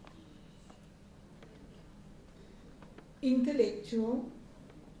intellectual,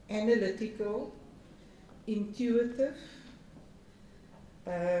 analytical, intuitive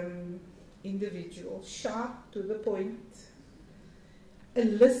individual, sharp to the point, a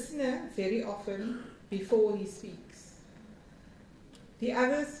listener very often before he speaks. The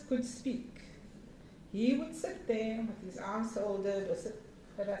others could speak. He would sit there with his arms folded, or sit,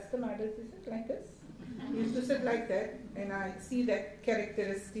 Rastamadis, is it like this? He used to sit like that, and I see that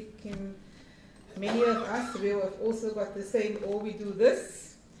characteristic in many of us, we have also got the same, or we do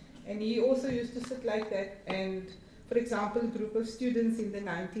this. And he also used to sit like that. And for example, a group of students in the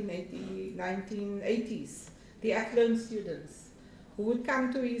 1980s, the affluent students, who would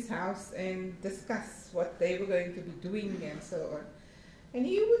come to his house and discuss what they were going to be doing and so on. And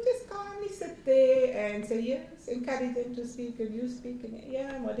he would just calmly sit there and say, yes, encourage them to speak, and you speak, and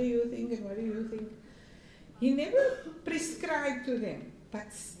yeah, and what do you think, and what do you think? He never prescribed to them,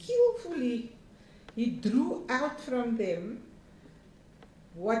 but skillfully he drew out from them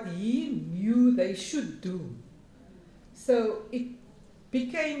what he knew they should do. So it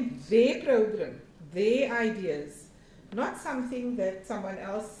became their program, their ideas, not something that someone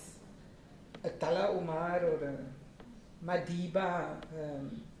else, a Dullah Omar or a Madiba,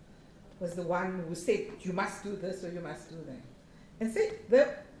 was the one who said, you must do this or you must do that. And so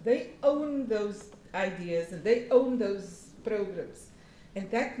they own those ideas and they own those programs. And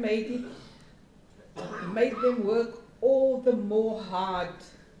that made them work all the more hard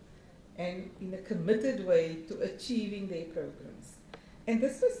and in a committed way to achieving their programs. And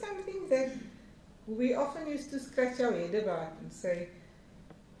this was something that we often used to scratch our head about and say,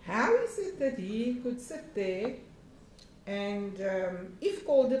 how is it that he could sit there and, if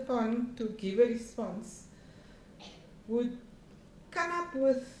called upon to give a response, would come up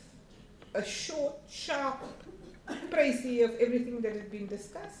with a short, sharp précis of everything that had been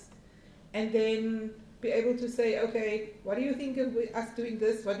discussed, and then be able to say, okay, what do you think of us doing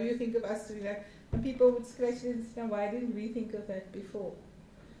this? What do you think of us doing that? And people would scratch their heads and say, why didn't we think of that before?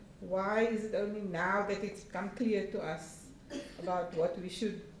 Why is it only now that it's become clear to us about what we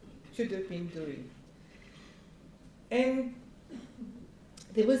should have been doing? And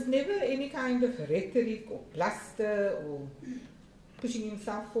there was never any kind of rhetoric or bluster or pushing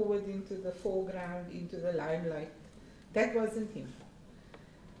himself forward into the foreground, into the limelight. That wasn't him.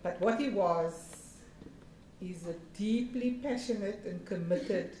 But what he was is a deeply passionate and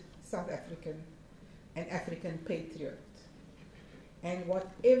committed South African and African patriot. And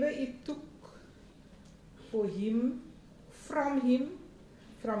whatever it took for him, from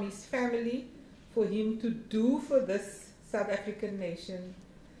his family, for him to do for this South African nation,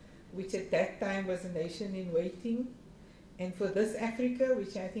 which at that time was a nation in waiting, and for this Africa,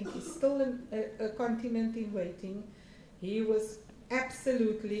 which I think is still a continent in waiting, he was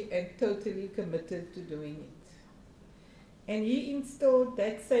absolutely and totally committed to doing it. And he instilled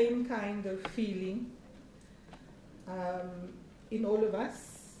that same kind of feeling in all of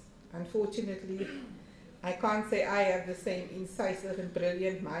us. Unfortunately, I can't say I have the same incisive and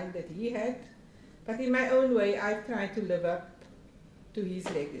brilliant mind that he had, but in my own way, I've tried to live up to his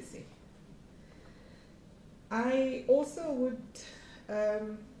legacy. I also would,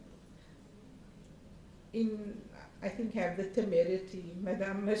 I think, have the temerity,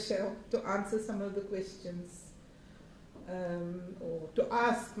 Madame Machel, to answer some of the questions, or to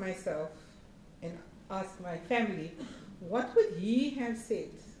ask myself and ask my family, what would he have said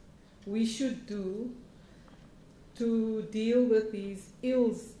we should do to deal with these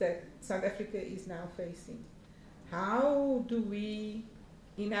ills that South Africa is now facing? How do we,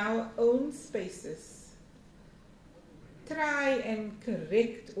 in our own spaces, try and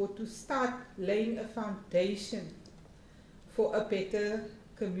correct or to start laying a foundation for a better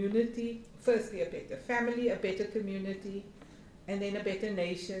community, firstly a better family, a better community, and then a better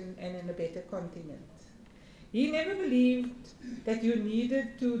nation and then a better continent? He never believed that you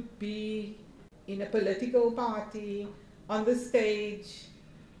needed to be in a political party, on the stage,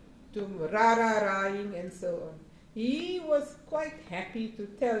 to rah-rah-rahing and so on. He was quite happy to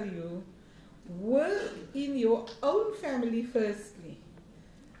tell you, work in your own family firstly.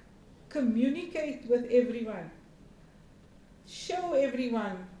 Communicate with everyone. Show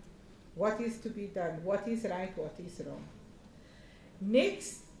everyone what is to be done, what is right, what is wrong.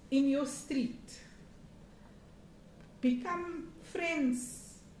 Next, in your street, become friends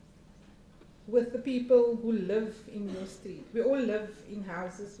with the people who live in your street. We all live in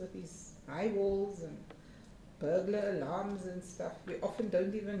houses with these high walls and burglar alarms and stuff. We often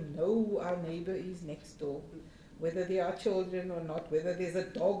don't even know who our neighbor is next door, whether they are children or not, whether there's a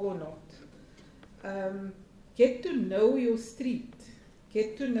dog or not. Get to know your street.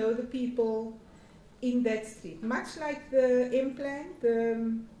 Get to know the people in that street. Much like the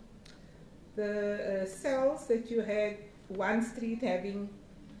M-Plan, the cells that you had, one street having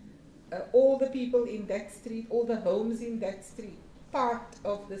all the people in that street, all the homes in that street, part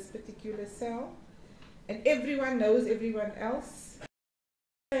of this particular cell, and everyone knows everyone else.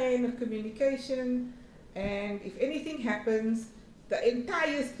 Line of communication, and if anything happens, the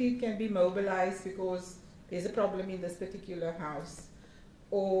entire street can be mobilized because there's a problem in this particular house,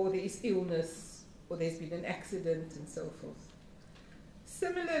 or there is illness, or there's been an accident and so forth.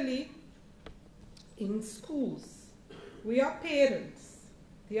 Similarly, in schools, we are parents,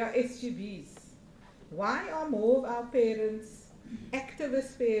 they are SGBs. Why are more of our parents,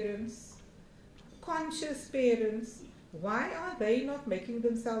 activist parents, conscious parents, why are they not making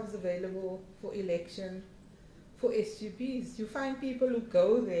themselves available for election for SGBs? You find people who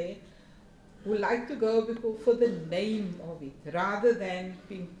go there who like to go for the name of it, rather than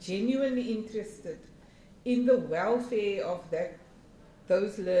being genuinely interested in the welfare of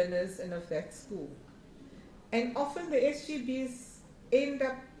those learners and of that school. And often the SGBs end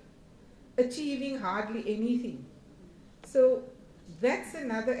up achieving hardly anything. So that's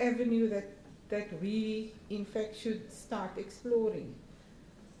another avenue that we, in fact, should start exploring.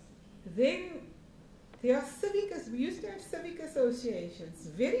 Then there are we used to have civic associations,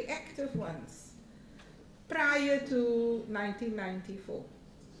 very active ones, prior to 1994.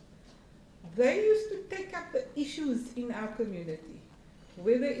 They used to take up the issues in our community,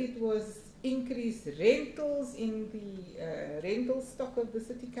 whether it was increased rentals in the rental stock of the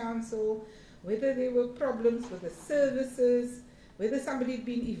city council, whether there were problems with the services, whether somebody had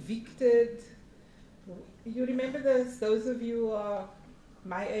been evicted. You remember those of you who are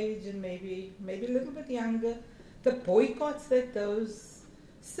my age and maybe a little bit younger, the boycotts that those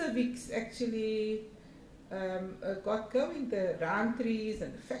civics actually got going, the Roundtrees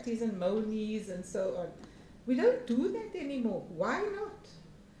and the Fatties and Monies and so on. We don't do that anymore. Why not?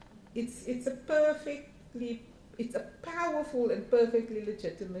 It's a powerful and perfectly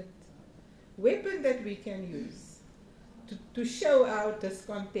legitimate weapon that we can use to show our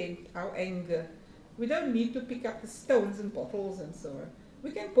discontent, our anger. We don't need to pick up the stones and bottles and so on. We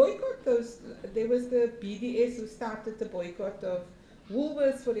can boycott those. There was the BDS who started the boycott of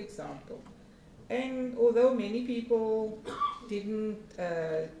Woolworths, for example. And although many people didn't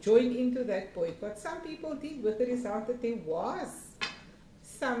join into that boycott, some people did, with the result that there was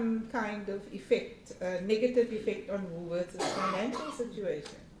some kind of effect, negative effect on Woolworths' financial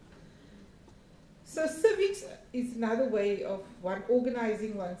situation. So civics is another way of one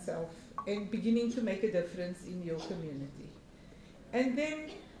organizing oneself and beginning to make a difference in your community. And then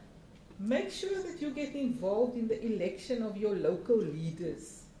make sure that you get involved in the election of your local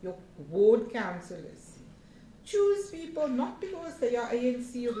leaders, your ward councillors. Choose people not because they are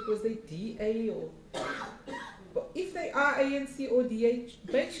ANC or because they're DA, but if they are ANC or DA,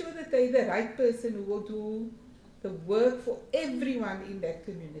 make sure that they're the right person who will do the work for everyone in that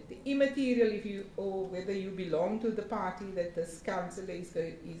community, immaterial or whether you belong to the party that this councillor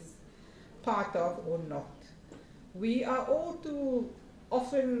is part of or not. We are all too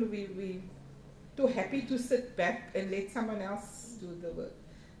often too happy to sit back and let someone else do the work.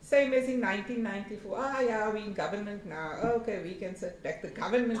 Same as in 1994, yeah, we're in government now, okay, we can sit back, the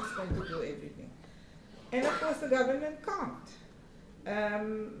government's going to do everything. And of course the government can't.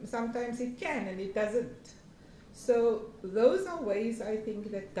 Sometimes it can and it doesn't. So those are ways I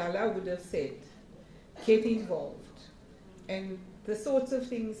think that Dullah would have said, get involved. And the sorts of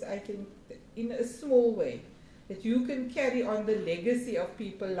things I think in a small way that you can carry on the legacy of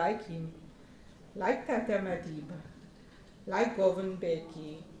people like him, like Tata Madiba, like Govan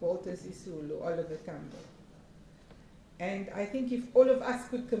Beki, Walter Sisulu, Oliver Tambo. And I think if all of us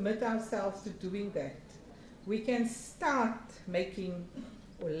could commit ourselves to doing that, we can start making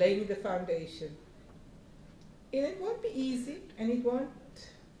or laying the foundation. And it won't be easy, and it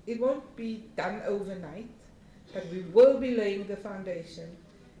won't be done overnight, but we will be laying the foundation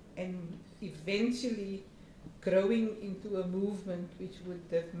and eventually growing into a movement which would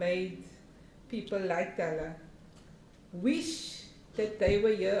have made people like Dullah wish that they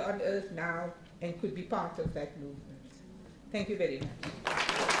were here on earth now and could be part of that movement. Thank you very much.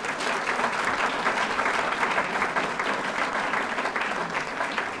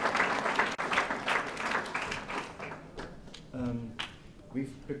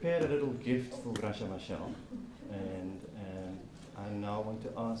 We've prepared a little gift for Graça Machel, and I now want to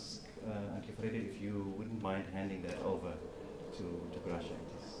ask Auntie Freda if you wouldn't mind handing that over to Graça.